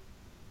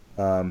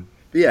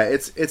 But yeah,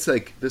 it's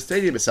like the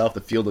stadium itself.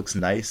 The field looks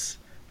nice.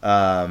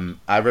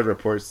 I've read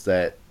reports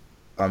that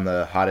on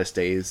the hottest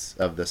days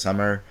of the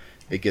summer,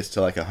 it gets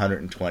to like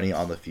 120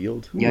 on the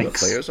field where the Yikes.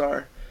 players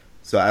are.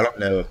 So I don't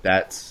know if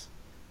that's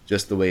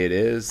just the way it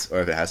is,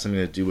 or if it has something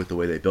to do with the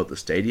way they built the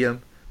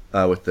stadium,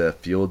 with the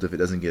field. If it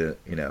doesn't get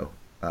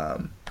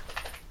um,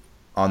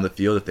 on the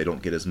field, if they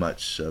don't get as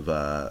much of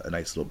a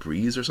nice little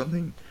breeze or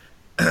something.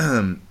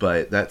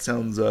 But that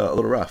sounds a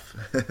little rough.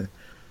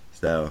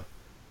 So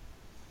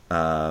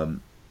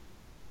um,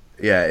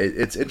 yeah,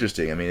 it's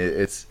interesting. I mean,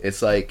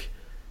 it's like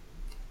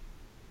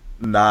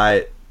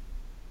not.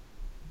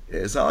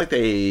 It's not like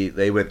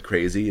they went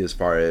crazy as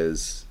far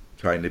as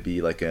trying to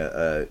be like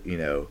a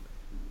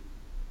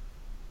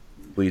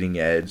bleeding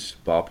edge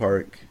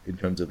ballpark in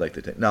terms of like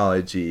the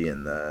technology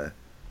and the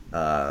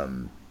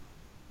um,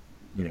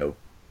 you know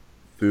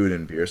food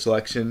and beer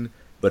selection,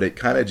 but it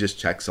kind of just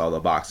checks all the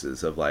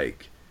boxes of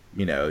like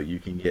you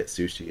can get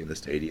sushi in the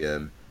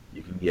stadium,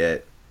 you can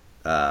get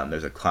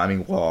there's a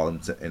climbing wall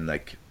in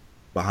like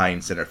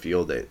behind center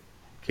field that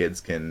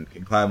kids can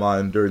climb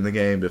on during the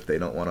game if they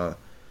don't want to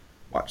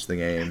watch the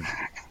game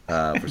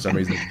for some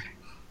reason.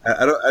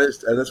 I don't.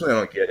 That's what I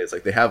don't get. It's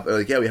like they have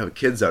like yeah, we have a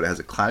kids zone. It has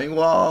a climbing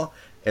wall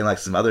and like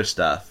some other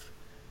stuff,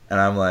 and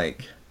I'm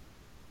like,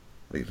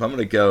 if I'm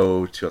gonna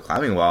go to a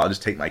climbing wall, I'll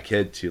just take my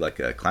kid to like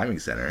a climbing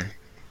center.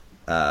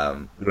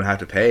 We don't have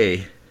to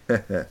pay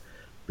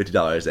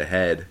 $50 a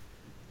head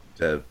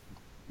to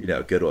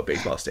go to a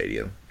baseball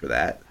stadium for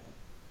that.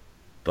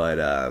 But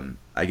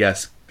I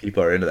guess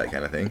people are into that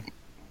kind of thing.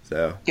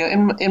 So Yeah,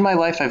 in my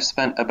life, I've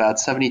spent about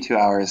 72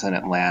 hours in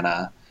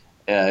Atlanta.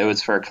 It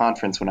was for a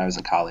conference when I was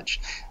in college.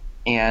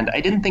 And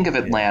I didn't think of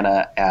yeah,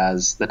 Atlanta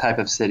as the type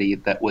of city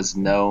that was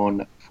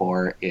known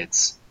for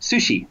its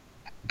sushi.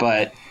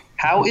 But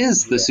how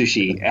is the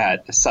sushi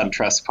at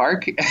SunTrust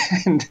Park?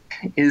 And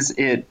is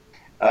it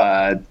uh,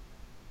 uh,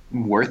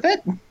 worth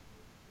it?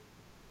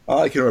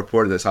 all I can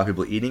report is I saw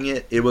people eating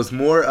it. It was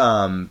more,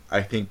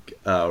 I think,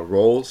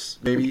 rolls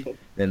maybe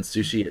than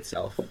sushi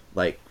itself.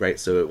 Like, right?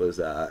 So it was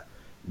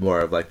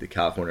more of like the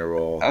California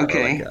roll or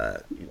like Okay.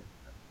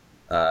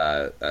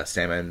 a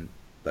salmon,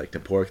 like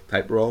tempura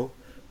type roll.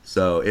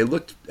 So it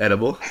looked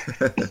edible.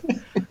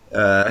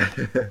 uh,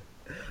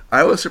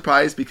 I was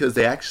surprised because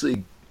they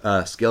actually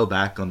scale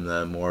back on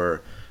the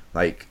more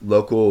like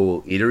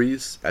local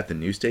eateries at the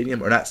new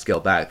stadium, or not scale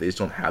back. They just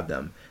don't have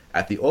them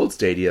at the old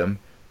stadium.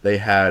 They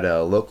had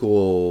a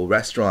local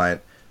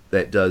restaurant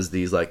that does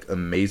these like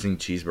amazing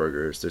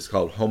cheeseburgers. It's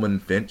called Holman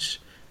Finch.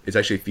 It's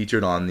actually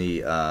featured on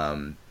the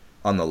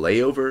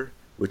Layover,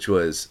 which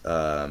was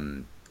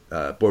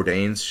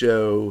Bourdain's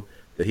show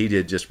that he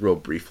did just real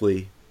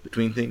briefly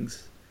between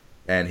things.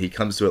 And he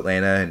comes to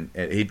Atlanta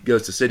and he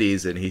goes to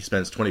cities and he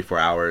spends 24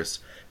 hours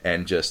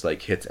and just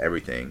like hits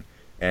everything.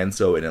 And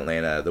so in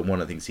Atlanta, the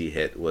one of the things he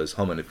hit was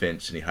Holman and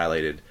Finch, and he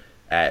highlighted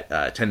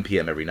at 10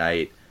 p.m. every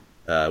night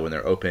when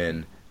they're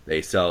open.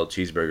 They sell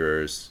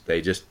cheeseburgers.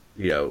 They just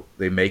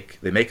they make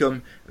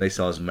them and they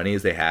sell as many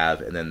as they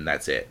have, and then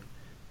that's it.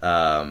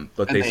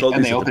 But And they they sold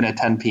and these they at the open at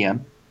 10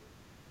 p.m.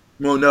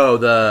 well, no,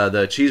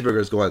 the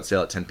cheeseburgers go on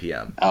sale at 10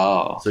 p.m.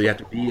 Oh, So you have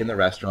to be in the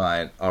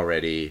restaurant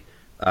already.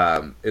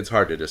 It's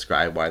hard to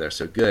describe why they're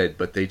so good,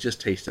 but they just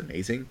taste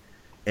amazing.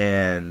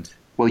 And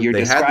well,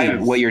 they had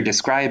what these. you're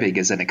describing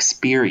is an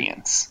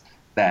experience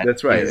that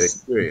That's right, an is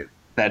experience.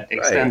 that Right.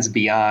 extends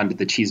beyond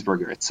the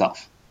cheeseburger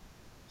itself.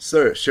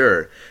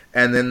 Sure.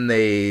 And then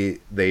they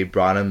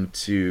brought him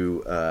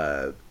to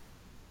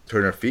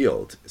Turner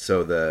Field.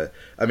 So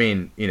I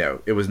mean,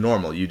 it was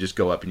normal. You just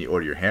go up and you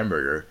order your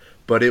hamburger,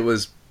 but it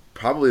was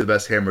probably the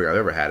best hamburger I've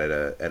ever had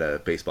at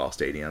a baseball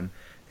stadium.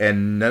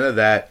 And none of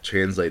that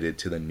translated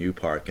to the new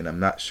park, and I'm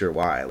not sure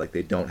why. Like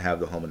they don't have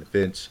the Home and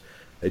Finch,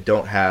 they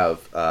don't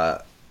have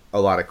a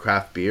lot of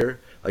craft beer.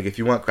 Like if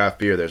you want craft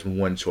beer, there's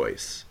one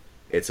choice.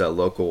 It's a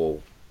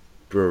local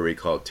brewery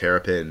called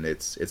Terrapin.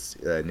 It's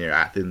near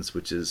Athens,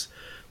 which is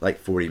like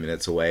 40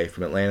 minutes away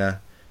from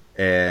Atlanta,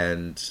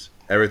 and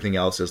everything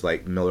else is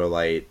like Miller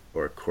Lite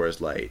or Coors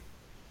Light.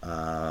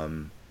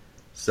 Um,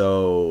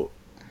 so,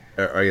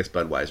 or I guess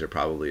Budweiser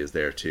probably is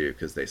there too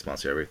because they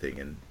sponsor everything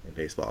in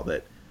baseball.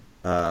 But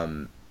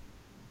um,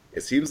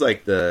 it seems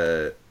like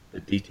the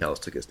details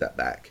took a step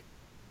back.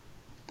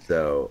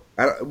 So,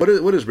 what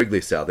does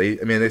Wrigley sell?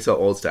 They sell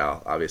Old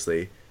Style,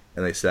 obviously,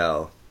 and they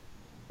sell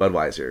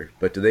Budweiser.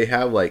 But do they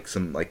have like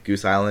some like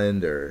Goose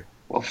Island or?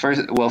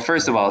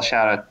 First of all,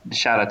 shout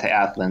out to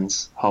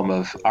Athens, home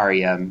of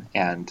REM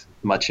and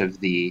much of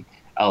the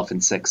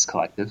Elephant Six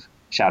collective.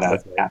 Shout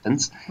out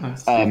Athens.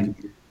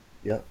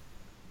 Yep.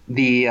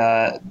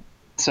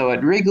 So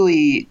at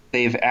Wrigley,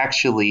 they've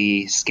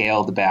actually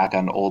scaled back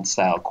on Old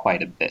Style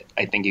quite a bit.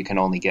 I think you can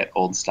only get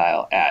Old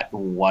Style at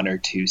 1 or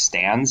 2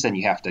 stands, and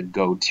you have to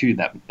go to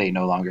them. They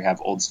no longer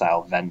have Old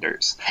Style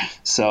vendors.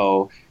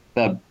 So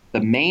the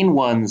main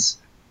ones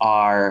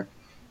are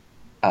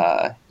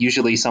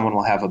usually someone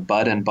will have a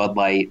Bud and Bud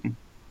Light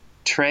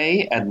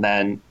tray, and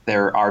then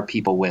there are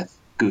people with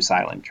Goose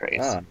Island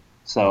trays.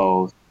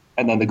 So,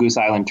 and then the Goose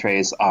Island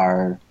trays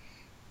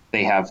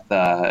they have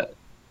the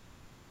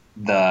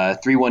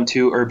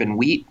 312 Urban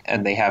Wheat,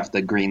 and they have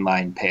the Green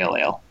Line Pale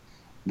Ale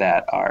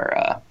that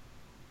are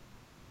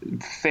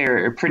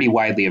pretty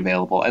widely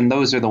available. And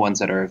those are the ones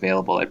that are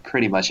available at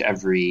pretty much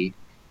every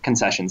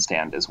concession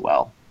stand as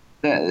well.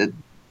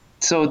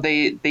 So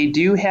they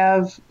do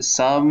have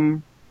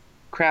some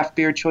craft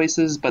beer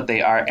choices, but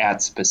they are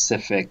at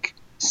specific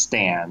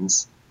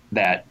stands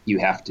that you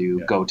have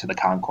to go to the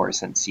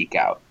concourse and seek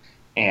out.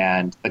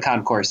 And the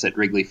concourse at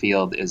Wrigley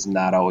Field is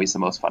not always the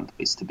most fun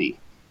place to be.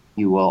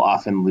 You will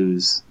often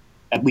lose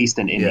at least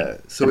an inning. Yeah,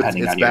 so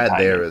depending it's on your bad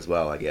timing. there as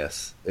well, I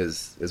guess,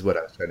 is what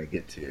I was trying to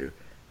get to.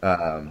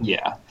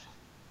 Yeah,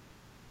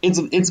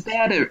 it's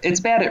bad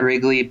at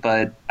Wrigley,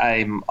 but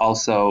I'm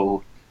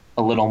also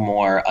a little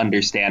more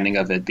understanding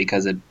of it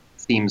because it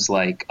seems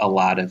like a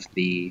lot of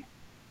the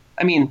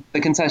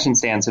concession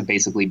stands have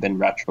basically been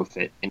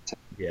retrofit into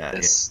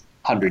this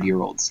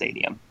 100-year-old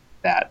stadium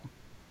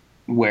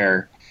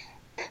where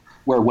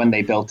when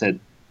they built it,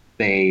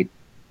 they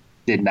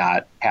did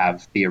not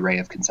have the array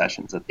of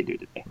concessions that they do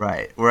today.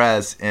 Right.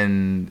 Whereas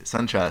in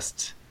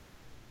SunTrust,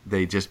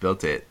 they just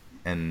built it,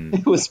 and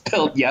it was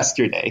built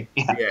yesterday.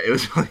 Yeah, it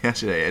was built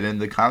yesterday. And in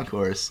the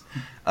concourse,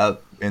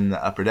 up in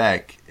the upper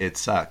deck, it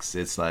sucks.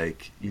 It's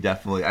like I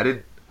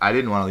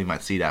didn't want to leave my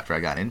seat after I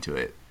got into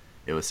it.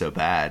 It was so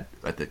bad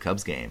at the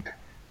Cubs game.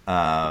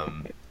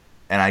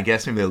 And I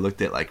guess maybe they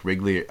looked at like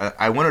Wrigley.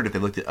 I wondered if they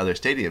looked at other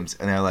stadiums,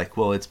 and they're like,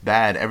 well, it's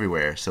bad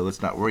everywhere, so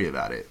let's not worry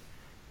about it.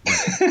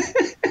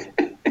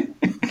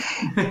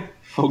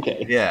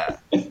 Okay. Yeah.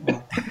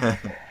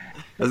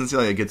 Doesn't seem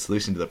like a good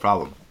solution to the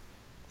problem.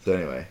 So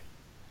anyway,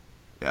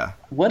 yeah.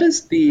 What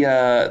is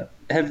the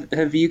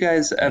have you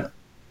guys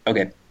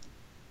okay,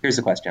 here's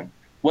the question.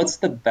 What's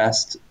the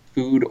best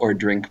food or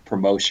drink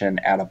promotion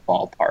at a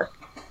ballpark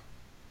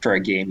for a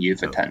game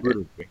you've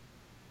attended?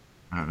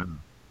 I don't know.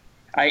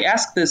 I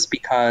ask this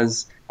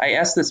because I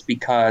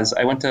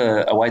went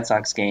to a White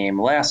Sox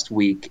game last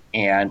week,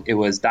 and it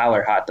was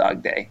Dollar Hot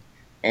Dog Day,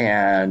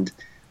 and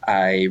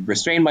I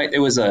restrained it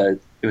was an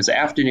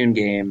afternoon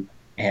game,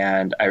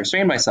 and I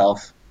restrained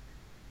myself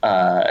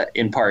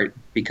in part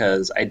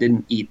because I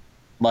didn't eat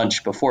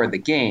lunch before the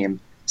game,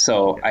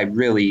 so I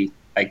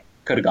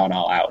could have gone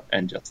all out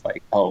and just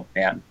like, oh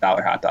man,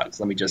 dollar hot dogs,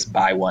 let me just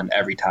buy one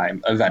every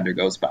time a vendor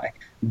goes by.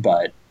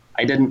 But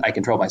I didn't. I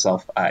controlled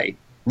myself. I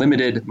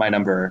limited my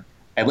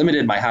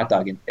hot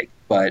dog intake,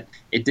 but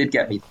it did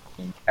get me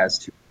thinking as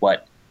to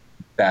what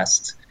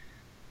best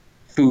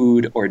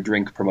food or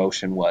drink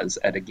promotion was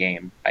at a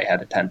game I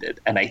had attended.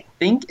 And I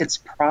think it's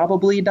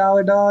probably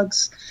Dollar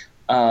Dogs,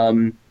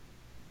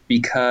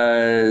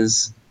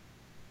 because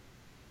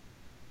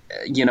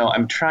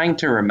I'm trying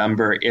to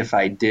remember if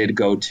I did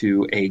go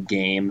to a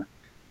game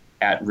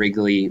at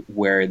Wrigley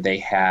where they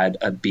had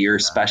a beer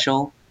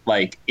special,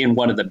 like in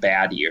one of the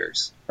bad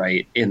years,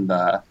 right? In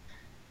the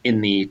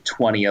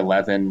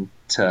 2011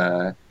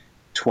 to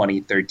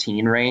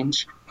 2013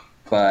 range,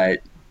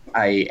 but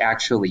I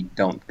actually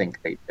don't think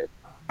they did.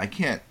 I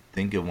can't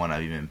think of one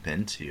I've even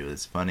been to.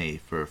 It's funny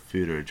for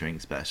food or drink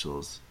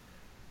specials,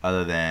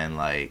 other than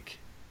like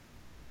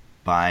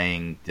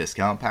buying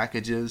discount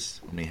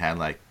packages when we had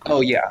like.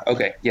 Oh yeah,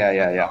 okay,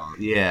 yeah.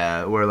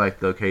 Yeah, where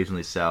like they'll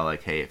occasionally sell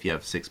like, hey, if you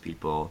have 6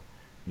 people,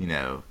 you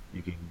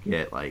can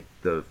get like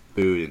the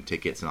food and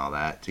tickets and all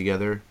that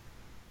together.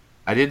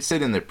 I did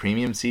sit in the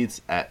premium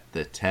seats at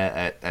the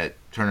at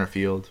Turner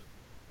Field,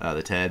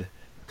 the TED,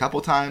 a couple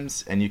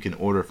times, and you can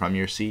order from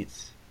your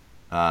seats.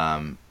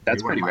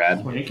 That's pretty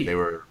rad. They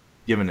were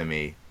given to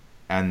me,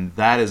 and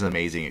that is an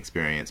amazing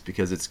experience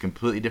because it's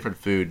completely different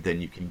food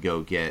than you can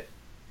go get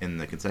in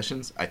the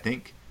concessions, I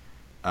think.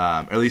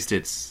 Or at least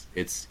it's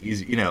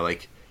easy,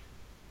 like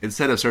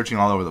instead of searching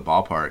all over the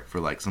ballpark for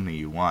like something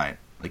you want,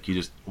 like you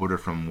just order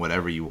from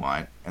whatever you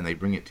want and they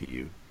bring it to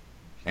you.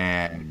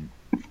 And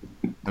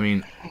I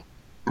mean,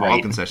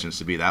 all concessions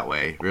should be that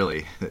way,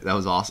 really. That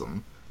was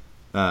awesome.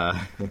 So I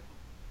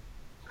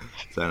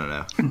don't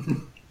know.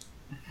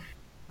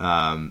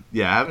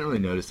 Yeah, I haven't really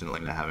noticed in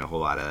Atlanta having a whole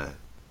lot of,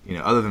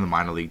 other than the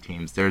minor league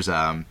teams. There's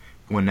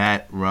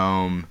Gwinnett,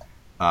 Rome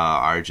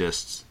are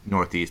just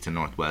northeast and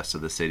northwest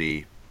of the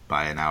city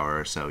by an hour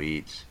or so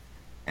each,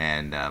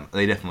 and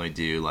they definitely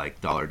do like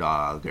Dollar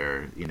Dog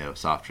or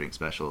soft drink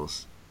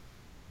specials.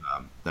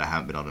 that I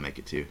haven't been able to make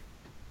it to.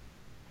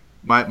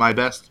 My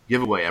best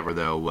giveaway ever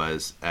though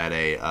was at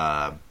a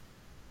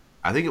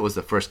I think it was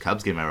the first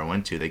Cubs game I ever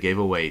went to. They gave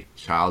away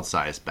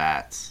child-sized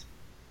bats,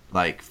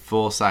 like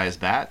full-size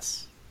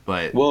bats,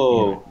 but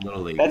Whoa,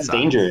 little league. that's size.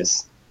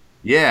 dangerous.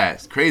 Yeah,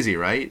 it's crazy,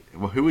 right?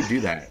 Well, who would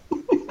do that?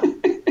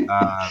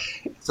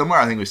 Somewhere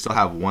I think we still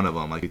have one of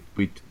them. Like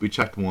we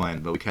checked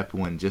one, but we kept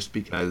one just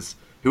because.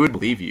 Who would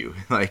believe you?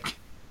 Like,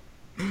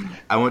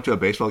 I went to a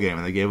baseball game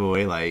and they gave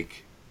away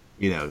like,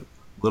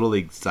 little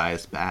league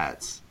sized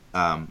bats.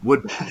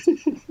 Wood bats,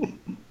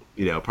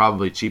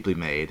 probably cheaply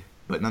made,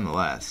 but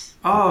nonetheless.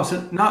 Oh,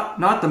 so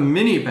not the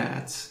mini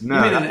bats. No,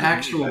 you mean not an the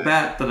actual mini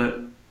bat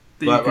that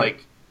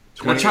like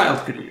a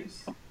child could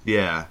use.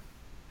 Yeah.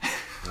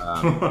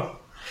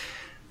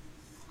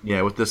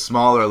 Yeah, with the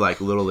smaller, like,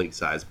 little league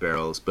size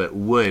barrels, but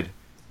wood,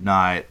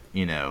 not,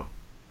 but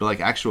like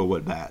actual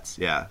wood bats.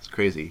 Yeah, it's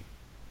crazy.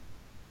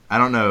 I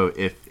don't know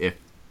if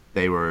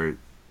they were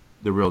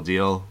the real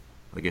deal.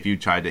 Like, if you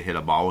tried to hit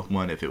a ball with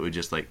one, if it would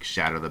just, like,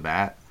 shatter the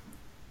bat.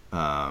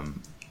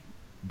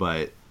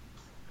 But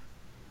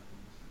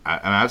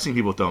I've seen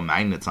people throw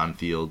magnets on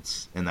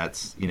fields, and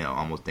that's,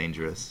 almost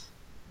dangerous.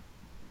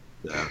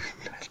 So.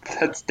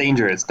 That's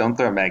dangerous. Don't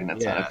throw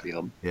magnets on a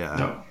field.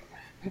 Yeah.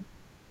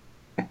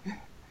 No.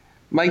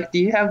 Mike, do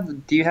you have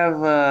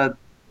a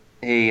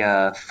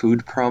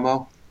food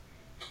promo?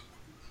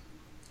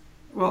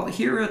 Well,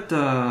 here at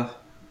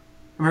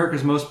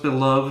America's most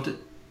beloved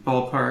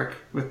ballpark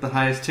with the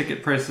highest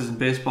ticket prices in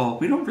baseball,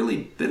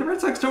 the Red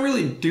Sox don't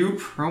really do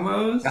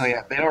promos. Oh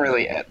yeah, they don't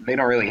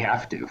really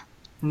have to.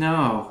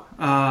 No.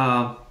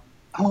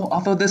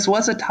 Although this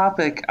was a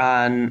topic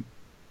on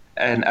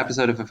an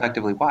episode of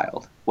Effectively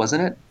Wild,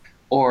 wasn't it?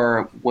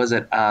 Or was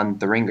it on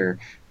The Ringer?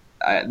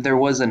 There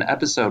was an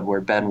episode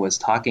where Ben was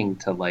talking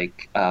to one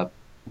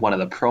of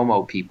the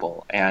promo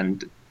people,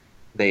 and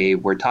they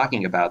were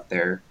talking about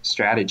their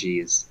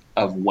strategies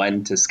of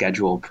when to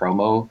schedule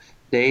promo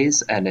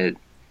days, and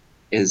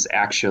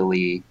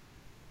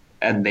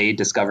they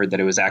discovered that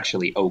it was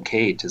actually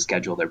okay to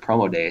schedule their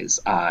promo days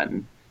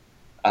on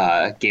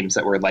games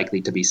that were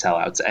likely to be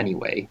sellouts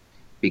anyway,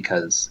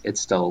 because it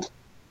still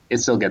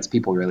gets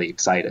people really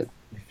excited.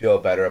 You feel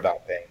better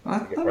about paying.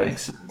 That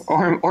makes sense.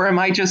 Or am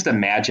I just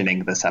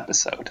imagining this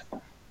episode?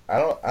 I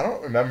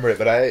don't remember it,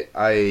 but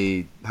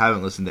I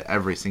haven't listened to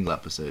every single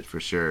episode for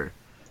sure.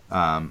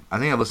 I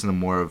think I've listened to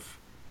more of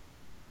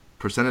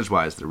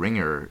percentage-wise the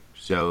Ringer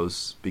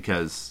shows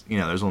because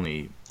there's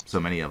only so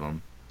many of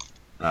them,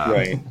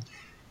 right? And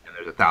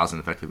there's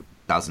 1,000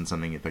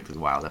 something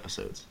Effectively Wild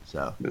episodes.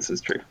 So this is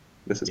true.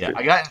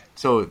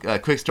 True. A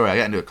quick story. I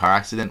got into a car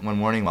accident one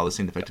morning while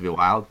listening to Effectively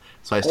Wild,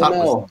 so I stopped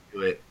listening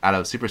to it out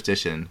of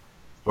superstition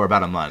for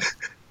about a month.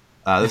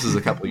 This was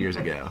a couple years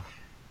ago.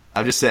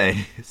 I'm just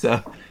saying.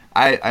 So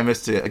I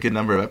missed a good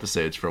number of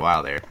episodes for a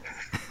while there.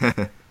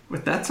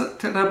 With that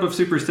type of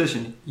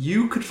superstition,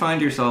 you could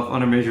find yourself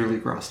on a major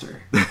league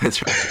roster.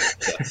 That's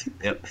right.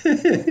 Yep.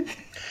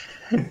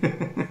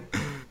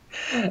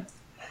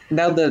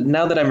 Now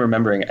that I'm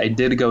remembering, I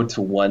did go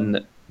to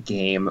one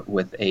game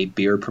with a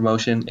beer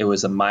promotion. It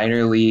was a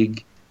minor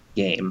league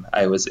game.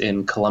 I was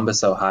in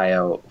Columbus,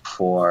 Ohio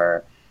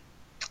for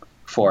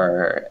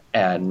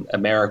an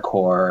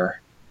AmeriCorps.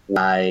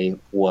 I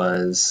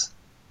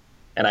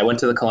went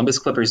to the Columbus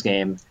Clippers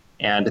game,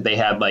 and they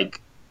had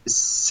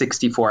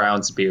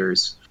 64-ounce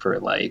beers for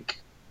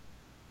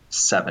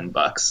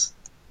 $7.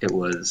 It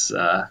was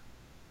I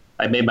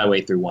made my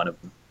way through one of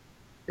them.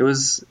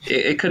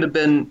 It could have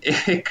been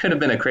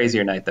a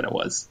crazier night than it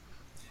was.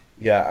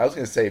 Yeah, I was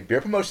gonna say beer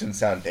promotions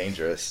sound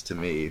dangerous to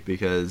me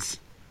because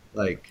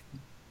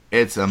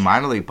it's a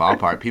minor league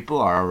ballpark. People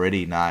are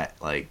already not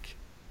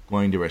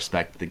going to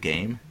respect the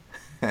game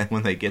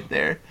when they get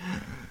there.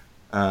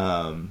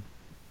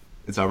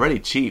 It's already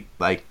cheap,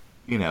 buying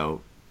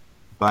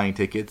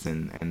tickets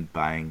and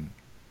buying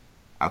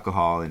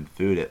alcohol and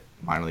food at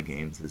minor league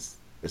games is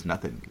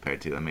nothing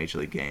compared to a major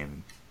league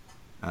game.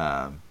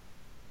 I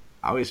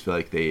always feel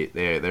like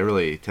they're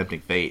really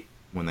tempting fate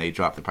when they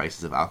drop the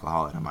prices of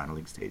alcohol at a minor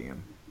league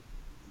stadium.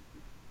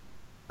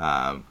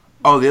 The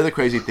other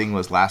crazy thing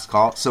was last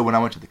call. So when I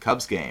went to the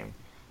Cubs game,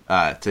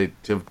 to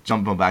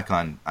jump back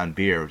on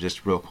beer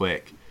just real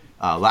quick,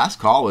 last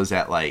call was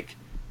at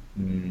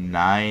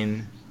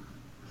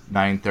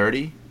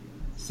 9:30.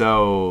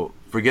 So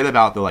forget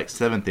about the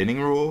 7th inning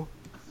rule.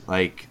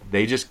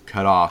 They just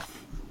cut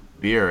off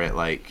beer at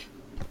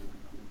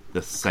the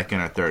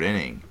 2nd or 3rd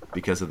inning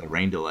because of the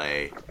rain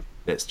delay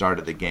that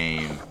started the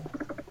game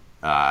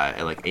at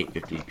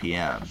 8:50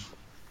 p.m.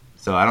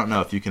 So I don't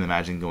know if you can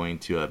imagine going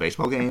to a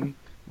baseball game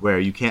where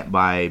you can't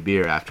buy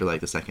beer after the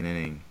 2nd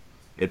inning.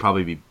 It'd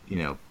probably be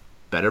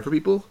better for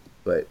people,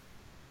 but.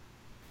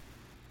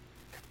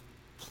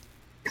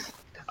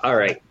 All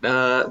right,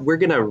 we're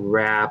going to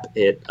wrap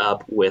it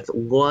up with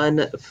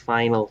one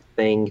final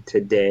thing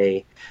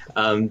today,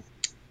 and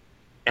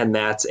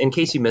that's, in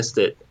case you missed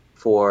it,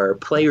 for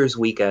Players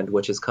Weekend,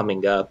 which is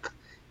coming up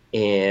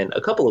in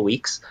a couple of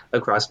weeks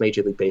across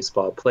Major League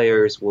Baseball,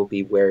 players will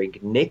be wearing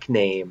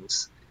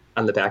nicknames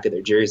on the back of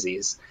their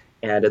jerseys.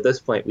 And at this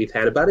point, we've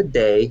had about a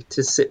day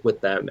to sit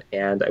with them,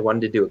 and I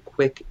wanted to do a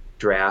quick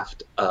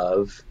draft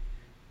of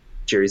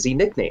jersey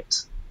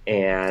nicknames.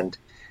 And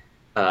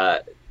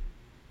I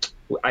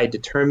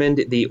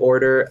determined the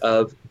order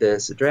of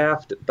this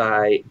draft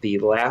by the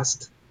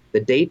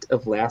date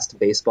of last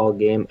baseball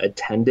game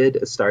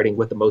attended, starting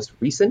with the most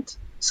recent.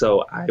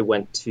 So I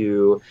went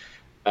to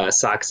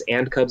Sox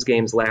and Cubs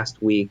games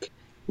last week.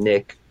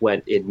 Nick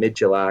went in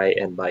mid-July,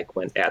 and Mike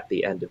went at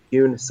the end of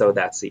June. So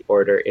that's the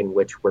order in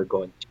which we're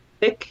going to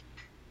pick.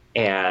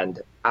 And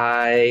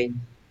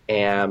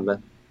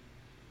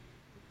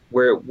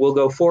we'll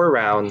go 4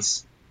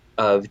 rounds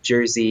of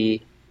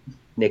jersey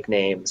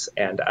nicknames,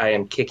 and I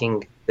am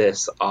kicking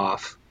this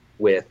off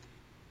with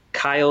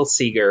Kyle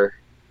Seager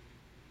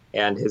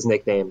and his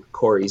nickname,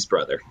 Corey's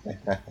brother.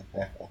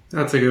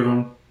 That's a good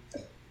one.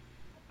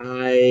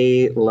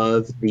 I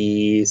love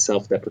the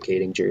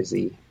self-deprecating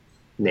jersey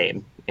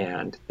name,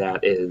 and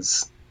that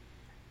is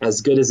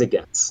as good as it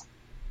gets.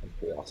 That's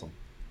pretty awesome.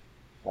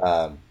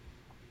 I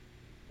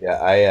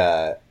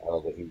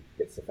love that he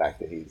gets the fact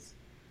that he's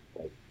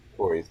like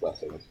Corey's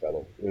best famous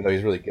brother, even though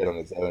he's really good on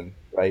his own,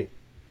 right?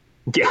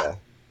 Yeah.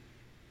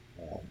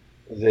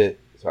 Is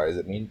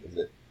it me?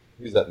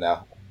 Who's up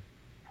now?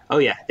 Oh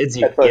yeah, it's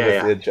you.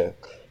 Yeah. The intro.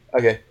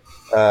 Okay.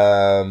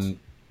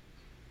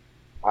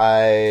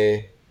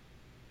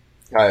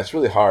 It's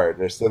really hard.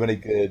 There's so many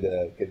good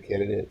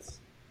candidates.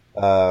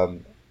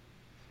 I'm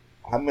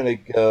gonna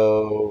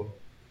go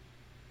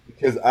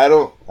because I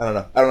don't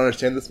know. I don't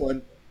understand this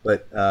one,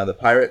 but the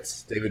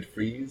Pirates, David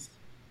Freese,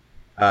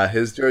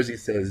 his jersey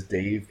says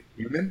Dave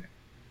Human.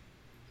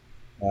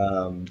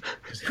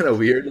 It's kind of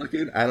weird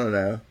looking. I don't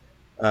know.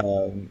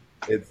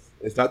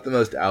 It's not the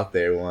most out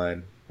there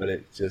one, but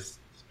it's just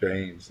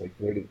strange. Like,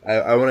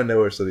 I want to know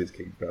where some of these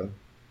came from.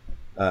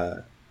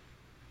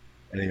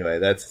 Anyway,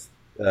 that's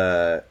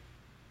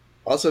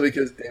also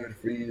because David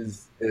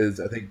Freese is,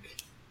 I think,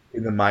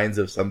 in the minds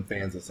of some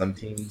fans of some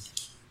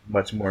teams,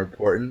 much more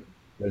important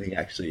than he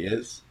actually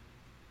is.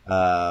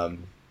 Because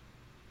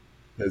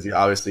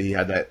obviously he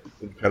had that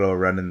incredible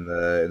run in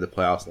the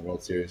playoffs and the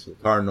World Series with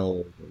the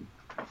Cardinals. And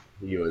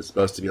he was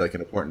supposed to be like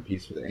an important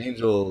piece for the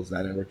Angels, and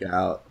that didn't work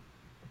out.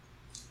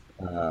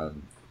 I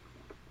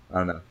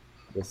don't know.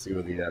 We'll see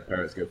where the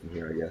Pirates go from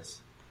here, I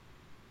guess.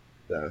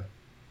 So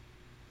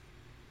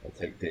I'll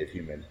take Dave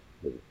Human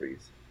with the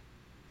Freeze.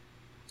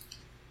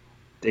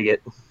 Dig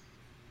it.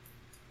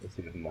 Let's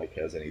see if Mike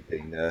has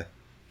anything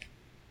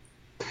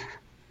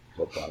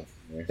flip on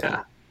there.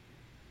 Yeah.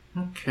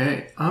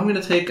 Okay, I'm going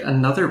to take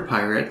another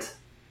Pirate.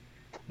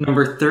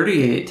 Number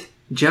 38,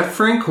 Jeff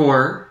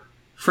Francoeur,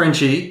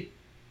 Frenchie.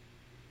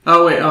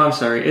 I'm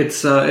sorry.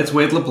 It's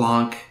Wade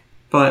LeBlanc,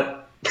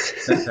 but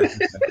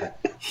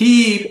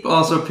he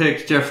also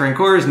picked Jeff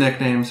Francoeur's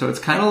nickname, so it's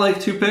kind of like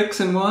 2 picks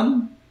in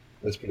one.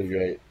 That's pretty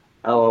great.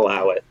 I'll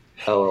allow it.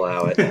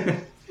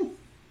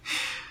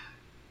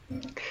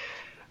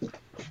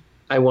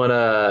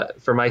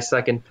 For my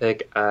second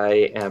pick,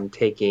 I am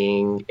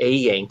taking a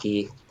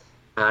Yankee.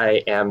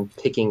 I am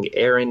picking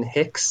Aaron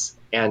Hicks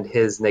and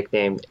his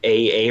nickname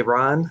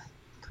Aaron,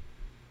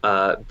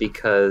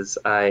 because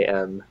I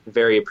am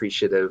very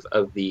appreciative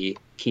of the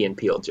Key and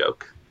Peele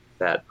joke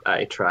that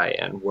I try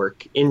and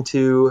work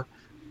into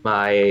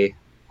my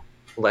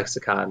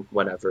lexicon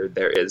whenever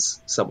there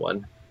is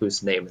someone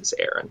whose name is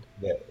Aaron.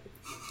 Yeah.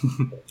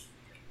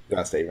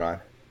 Don't say Ron.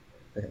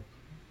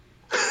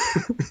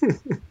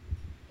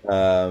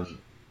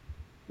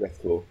 That's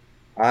cool.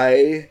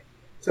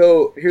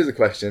 So here's a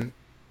question.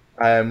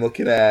 I'm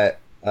looking at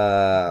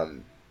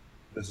the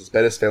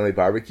Suspendus Family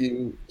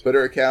Barbecue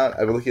Twitter account.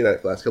 I've been looking at it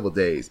for the last couple of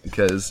days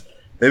because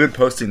they've been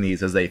posting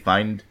these as they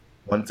find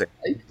ones they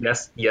like.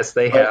 Yes,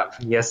 they have.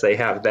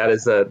 That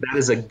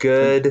is a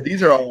good.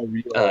 These are all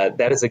real.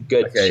 That is a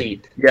good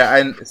cheat. Yeah,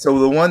 and so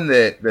the one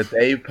that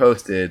they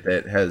posted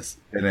that has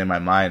been in my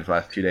mind for the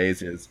last 2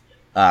 days is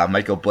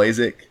Michael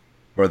Blazek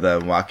for the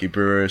Milwaukee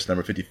Brewers,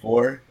 number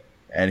 54,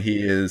 and he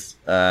is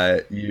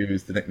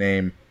used the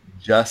nickname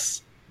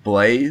Just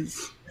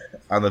Blaze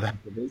on the back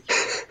of his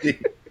jersey.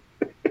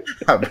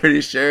 I'm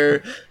pretty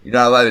sure you're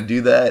not allowed to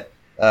do that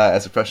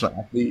as a professional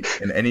athlete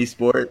in any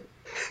sport.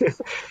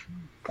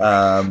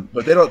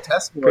 But they don't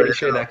test for it. Pretty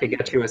sure that could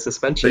get you a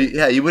suspension. But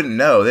yeah, you wouldn't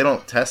know. They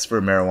don't test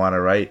for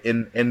marijuana, right?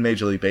 In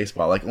Major League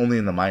Baseball, like only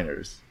in the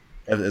minors,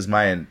 is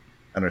my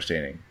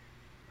understanding.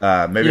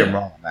 Maybe I'm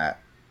wrong on that.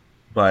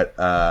 But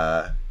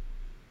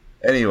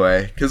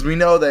anyway, because we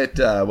know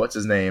that what's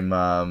his name,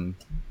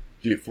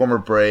 former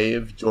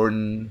Brave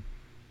Jordan,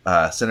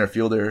 center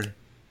fielder,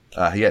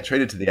 he got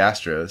traded to the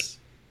Astros,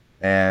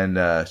 and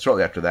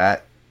shortly after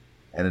that,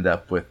 ended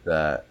up with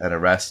an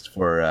arrest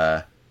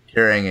for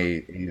carrying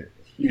a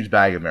huge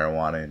bag of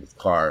marijuana in his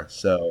car.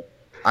 So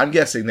I'm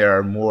guessing there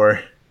are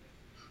more,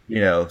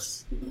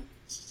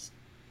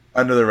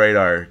 under the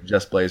radar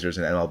Just Blazers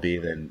in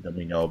MLB than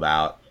we know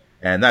about,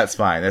 and that's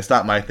fine. That's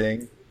not my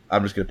thing.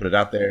 I'm just gonna put it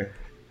out there,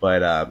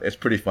 but it's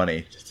pretty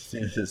funny just to see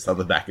this on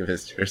the back of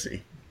his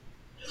jersey.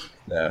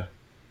 So.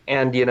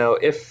 And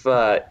if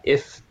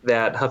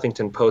that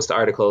Huffington Post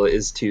article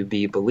is to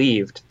be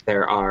believed,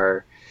 there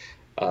are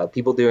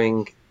people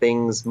doing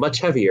things much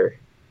heavier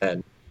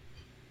than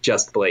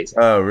just blazing.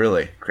 Oh,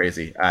 really?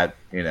 Crazy. I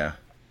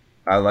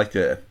like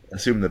to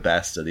assume the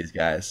best of these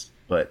guys,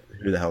 but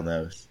who the hell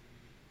knows?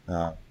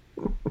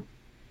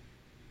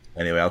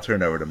 Anyway, I'll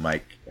turn it over to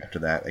Mike after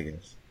that, I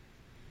guess.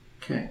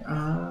 Okay.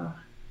 I'm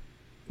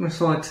going to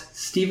select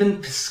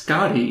Stephen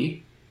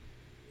Piscotty,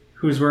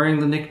 who's wearing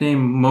the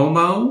nickname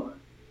Momo,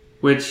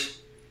 which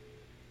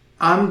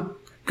I'm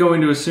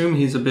going to assume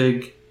he's a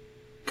big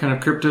kind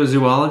of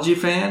cryptozoology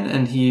fan,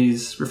 and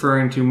he's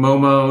referring to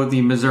Momo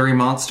the Missouri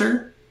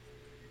Monster.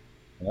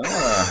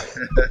 Ah.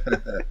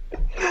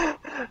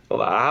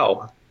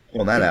 Wow.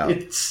 Pull that out.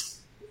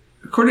 It's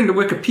according to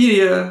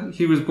Wikipedia,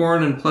 he was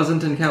born in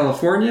Pleasanton,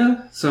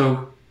 California,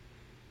 so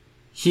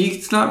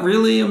he's not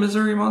really a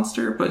Missouri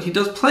Monster, but he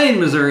does play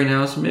in Missouri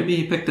now, so maybe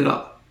he picked it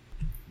up.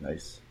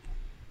 Nice.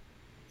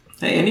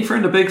 Hey, any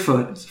friend of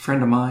Bigfoot is a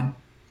friend of mine.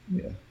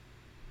 Yeah.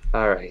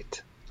 All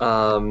right.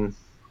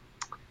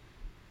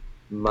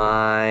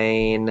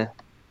 My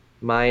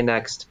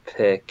next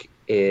pick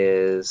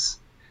is...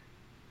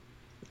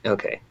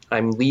 Okay,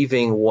 I'm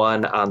leaving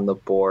one on the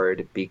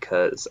board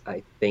because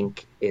I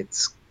think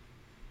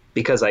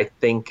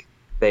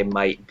they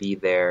might be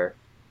there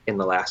in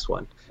the last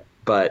one.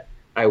 But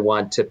I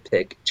want to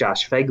pick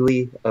Josh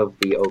Fegley of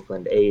the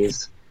Oakland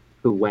A's,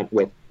 who went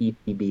with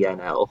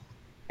PTBNL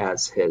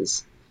as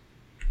his...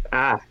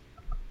 I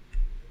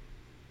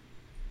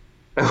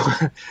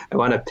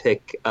want to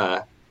pick...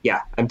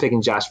 I'm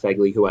picking Josh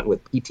Fegley, who went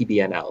with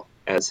PTBNL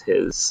as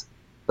his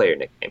player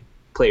nickname.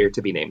 Player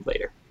to be named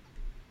later.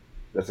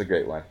 That's a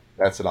great one.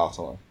 That's an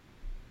awesome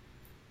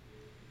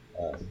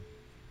one.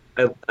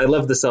 I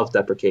love the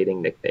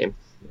self-deprecating nickname.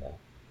 Yeah.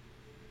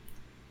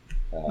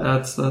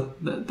 That's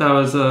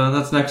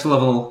next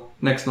level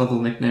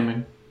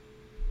nicknaming.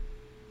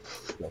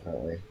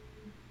 Definitely.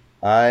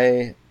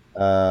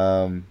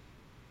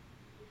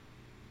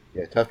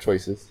 Tough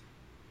choices.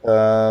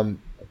 I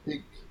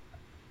think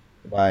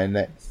my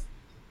next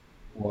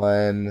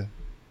one.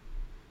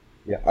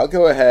 Yeah, I'll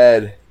go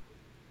ahead.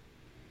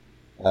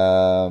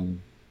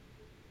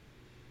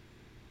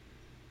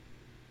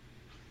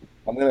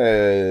 I'm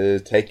gonna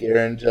take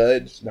Aaron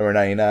Judge, number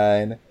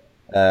 99,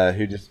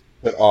 who just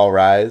put "All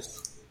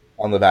Rise"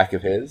 on the back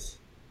of his,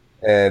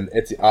 and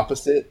it's the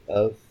opposite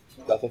of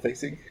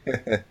self-effacing.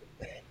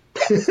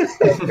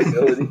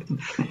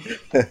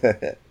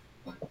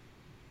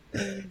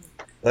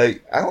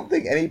 Like, I don't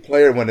think any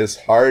player went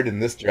as hard in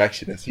this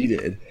direction as he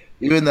did,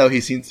 even though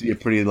he seems to be a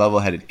pretty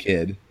level-headed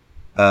kid.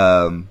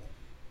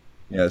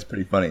 It's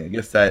pretty funny. I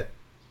guess that.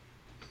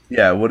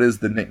 Yeah, what is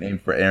the nickname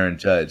for Aaron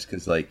Judge?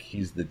 Because,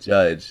 he's the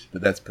judge,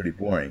 but that's pretty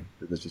boring,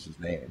 because that's just his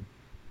name.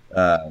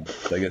 So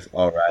I guess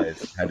All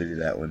Rise had to do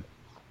that one.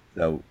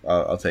 So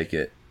I'll take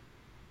it.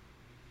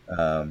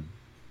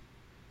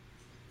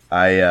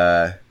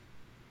 I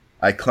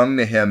clung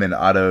to him in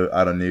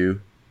Auto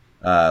New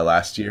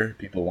last year.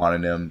 People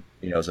wanted him,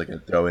 as like a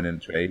throw-in in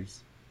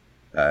trades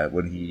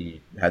when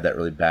he had that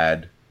really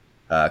bad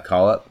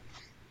call-up.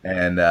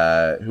 And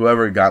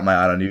whoever got my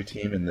Auto New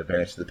team in the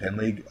Vanish to the Pen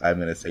League, I'm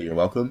going to say you're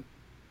welcome.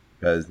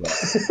 Because,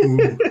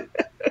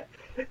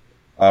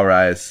 All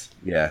Rise,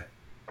 yeah.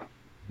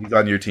 He's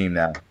on your team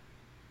now.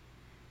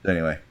 So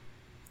anyway,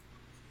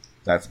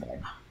 that's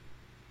mine.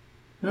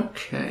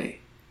 Okay.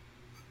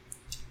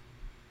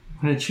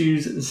 I'm going to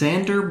choose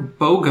Xander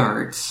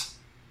Bogaerts,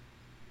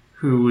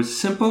 who was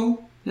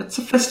simple yet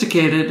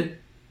sophisticated.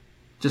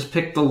 Just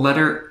pick the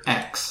letter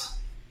X.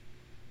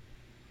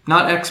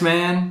 Not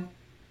X-Man.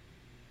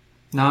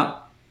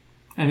 Not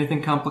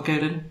anything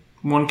complicated.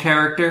 One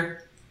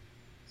character.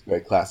 It's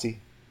very classy.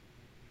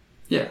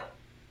 Yeah.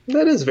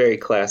 That is very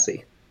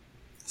classy.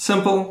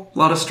 Simple. A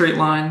lot of straight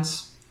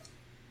lines.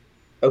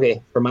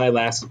 Okay, for my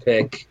last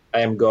pick,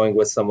 I am going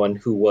with someone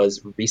who was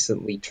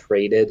recently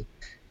traded.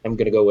 I'm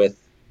going to go with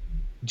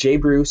Jay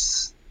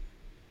Bruce,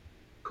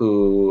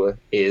 who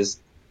is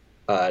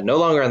no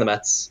longer on the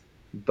Mets,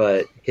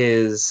 but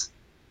his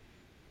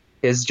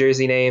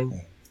jersey name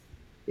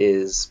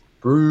is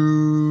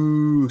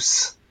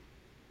Bruce.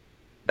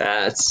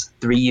 That's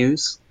 3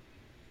 U's.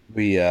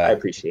 I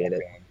appreciate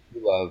it. We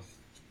love,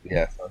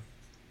 yeah.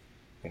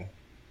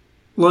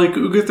 Like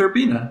Uga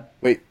Thurbina.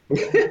 Wait.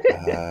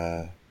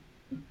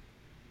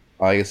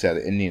 I guess, yeah,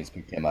 the Indians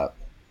picked him up.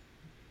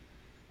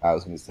 I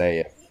was going to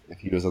say, if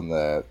he was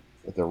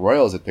if the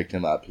Royals had picked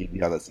him up, he'd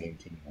be on the same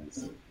team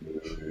as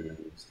Bruce.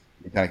 It'd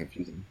be kind of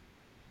confusing.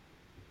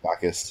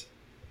 Bacchus.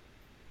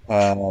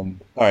 All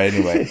right,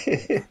 anyway.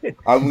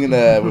 I'm going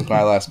to, with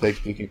my last pick,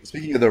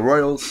 speaking of the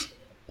Royals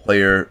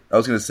player, I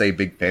was going to say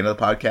big fan of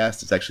the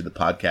podcast. It's actually the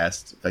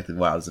podcast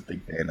Effectively Wild is a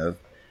big fan of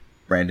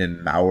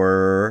Brandon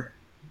Maurer.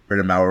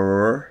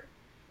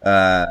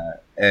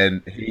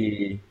 And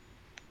he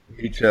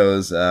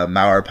chose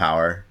Mauer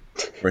Power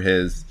for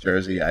his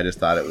jersey. I just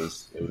thought it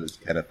was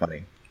kind of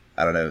funny.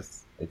 I don't know.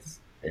 It's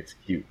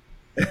cute.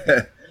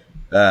 Something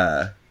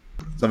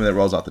that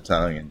rolls off the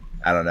tongue, and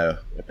I don't know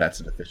if that's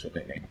an official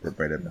nickname for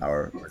Brendan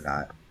Bauer or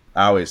not.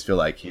 I always feel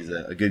like he's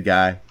a good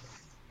guy.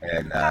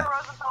 And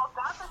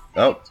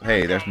oh,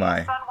 hey, there's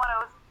my.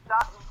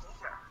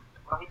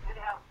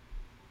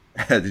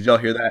 Did y'all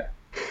hear that?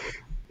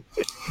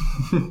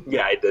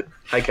 Yeah, I did.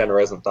 Hi, Ken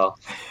Rosenthal.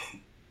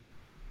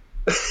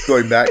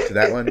 Going back to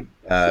that one,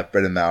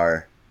 Brendan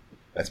Bauer,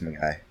 that's my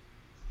guy.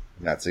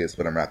 That's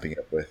what I'm wrapping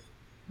up with.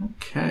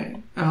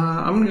 Okay.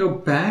 I'm going to go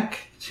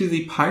back to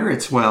the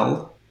Pirates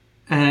well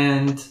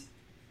and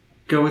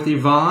go with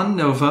Ivan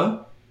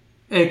Nova,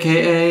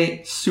 a.k.a.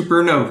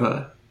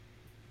 Supernova,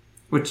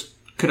 which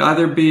could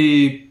either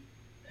be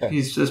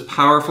he's as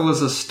powerful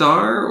as a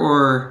star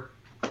or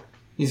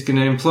he's going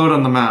to implode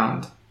on the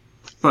mound.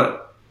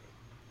 But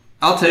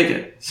I'll take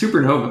it.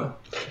 Supernova.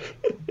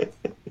 At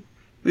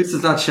least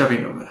it's not Chevy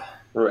Nova.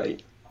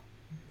 Right.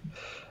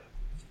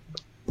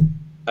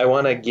 I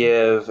want to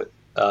give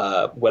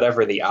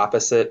whatever the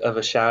opposite of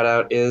a shout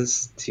out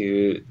is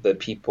to the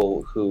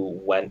people who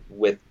went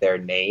with their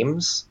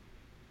names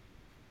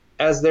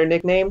as their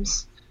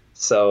nicknames.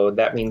 So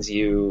that means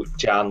you,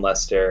 John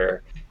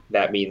Lester.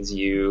 That means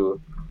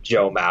you,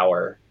 Joe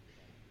Mauer,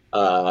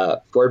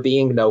 for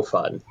being no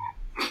fun.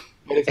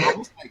 But it's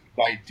almost like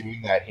by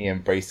doing that, he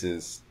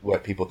embraces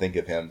what people think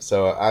of him.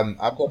 So I'm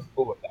cool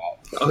with that.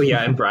 Oh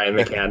yeah, and Brian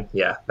McCann.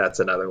 Yeah, that's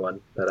another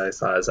one that I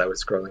saw as I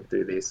was scrolling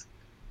through these.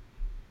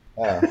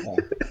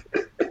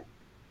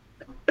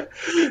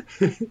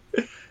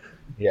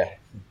 Yeah.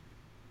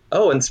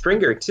 Oh, and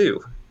Springer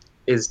too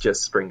is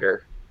just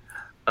Springer,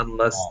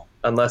 unless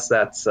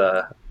that's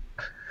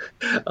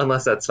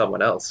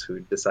someone else who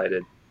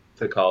decided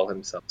to call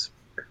himself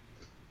Springer.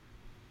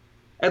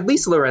 At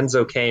least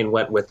Lorenzo Cain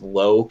went with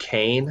Low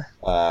Cain.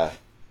 That's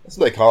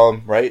what they call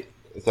him, right?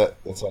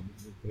 That's what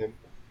him?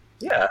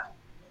 Yeah,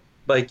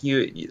 like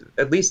you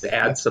at least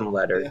add some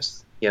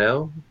letters, you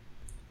know.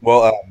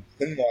 Well,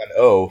 Hyunwon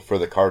Oh for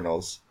the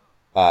Cardinals,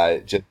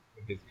 just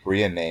his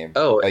Korean name.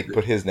 Oh, like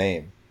put his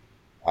name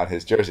on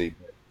his jersey.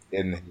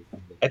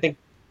 I think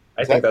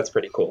that's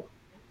pretty cool.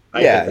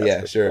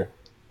 Sure.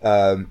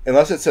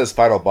 Unless it says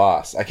Final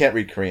Boss, I can't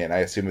read Korean. I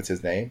assume it's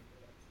his name,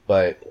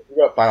 but if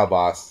you wrote Final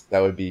Boss, that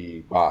would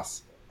be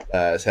boss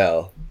as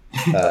hell.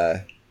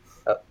 I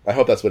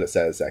hope that's what it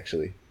says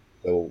actually.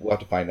 So we'll have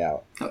to find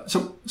out.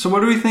 So what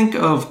do we think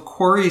of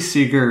Corey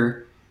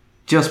Seager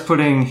just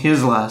putting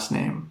his last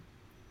name?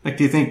 Like,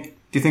 do you think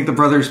the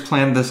brothers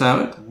planned this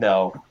out?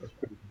 No,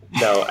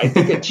 I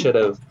think it should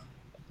have.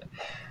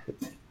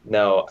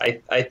 No,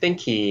 I think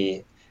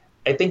he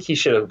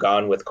should have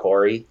gone with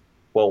Corey.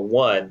 Well,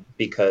 one,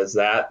 because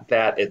that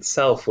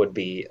itself would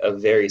be a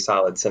very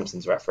solid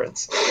Simpsons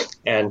reference,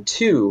 and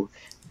two,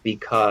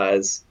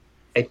 because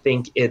I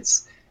think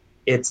it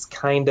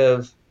kind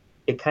of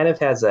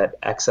has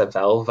that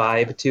XFL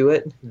vibe to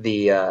it.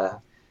 The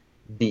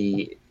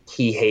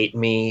he hate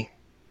me,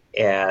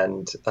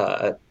 and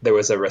there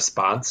was a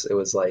response. It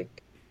was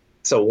like,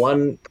 so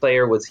one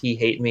player was he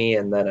hate me,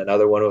 and then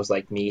another one was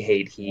like me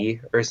hate he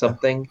or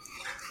something.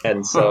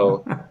 And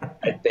so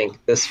I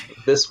think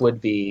this would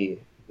be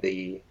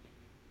the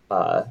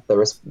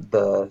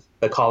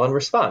call and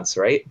response,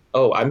 right?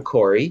 Oh, I'm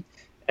Corey,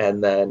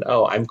 and then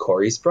I'm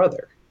Corey's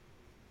brother.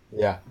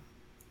 Yeah.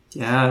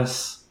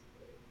 Yes.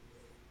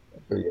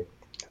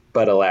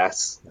 But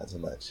alas, not so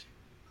much.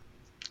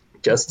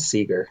 Just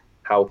Seager.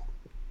 How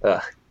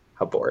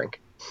boring.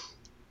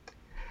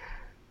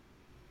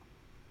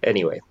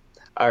 Anyway,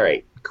 all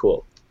right,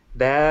 cool.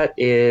 That's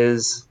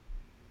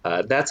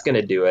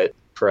gonna do it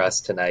for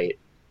us tonight.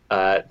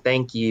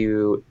 Thank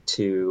you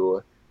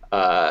to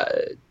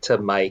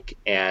Mike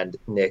and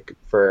Nick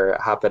for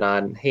hopping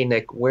on. Hey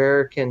Nick,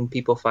 where can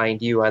people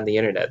find you on the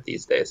internet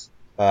these days?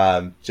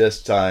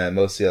 Just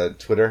mostly on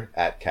Twitter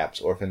at Caps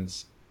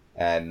Orphans,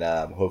 and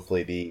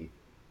hopefully be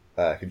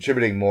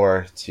contributing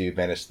more to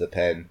Banish the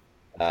Pen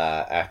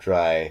after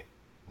I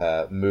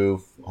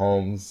move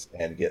homes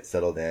and get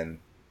settled in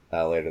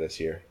later this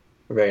year.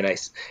 Very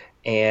nice.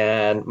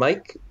 And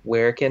Mike,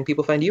 where can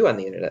people find you on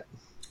the internet?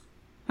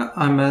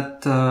 I'm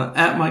at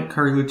Mike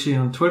Carlucci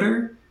on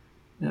Twitter.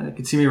 You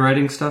can see me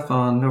writing stuff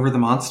on Over the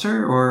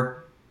Monster,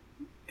 or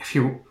if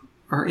you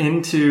are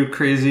into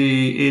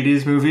crazy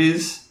 80s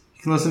movies,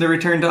 you can listen to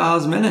Return to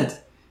Oz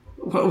Minute.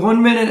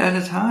 1 minute at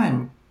a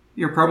time.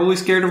 You're probably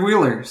scared of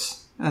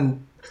wheelers,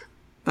 and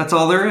that's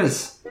all there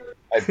is.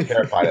 I'm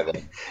terrified of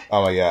them.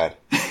 Oh my god.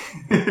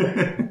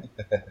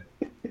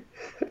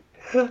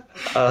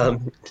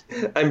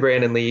 I'm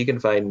Brandon Lee. You can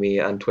find me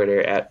on Twitter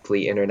at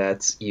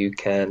FleetInternets. You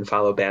can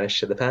follow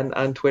Banished to the Pen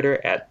on Twitter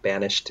at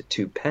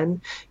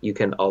Banished2Pen. You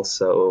can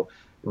also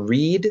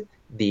read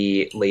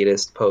the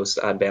latest post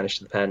on Banished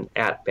to the Pen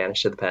at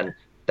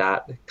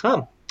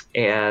banishedtothepen.com.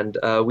 And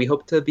we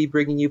hope to be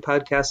bringing you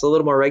podcasts a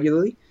little more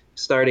regularly,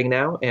 starting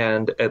now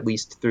and at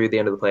least through the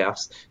end of the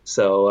playoffs.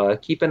 So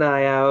keep an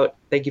eye out.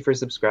 Thank you for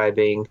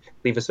subscribing.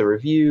 Leave us a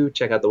review.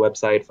 Check out the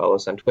website. Follow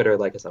us on Twitter.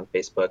 Like us on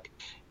Facebook.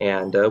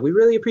 And we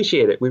really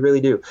appreciate it. We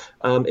really do.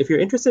 If you're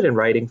interested in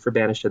writing for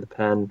Banished to the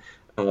Pen,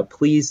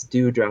 please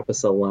do drop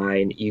us a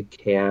line. You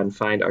can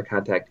find our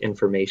contact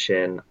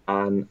information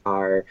on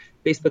our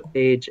Facebook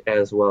page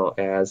as well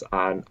as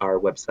on our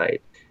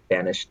website,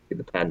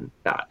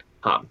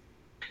 banishedtothepen.com.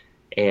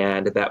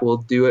 And that will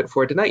do it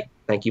for tonight.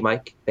 Thank you,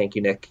 Mike. Thank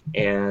you, Nick.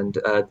 And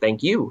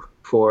thank you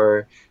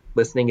for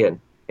listening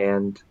in.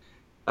 And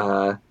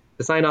to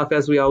sign off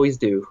as we always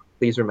do,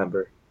 please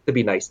remember to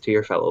be nice to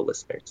your fellow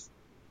listeners.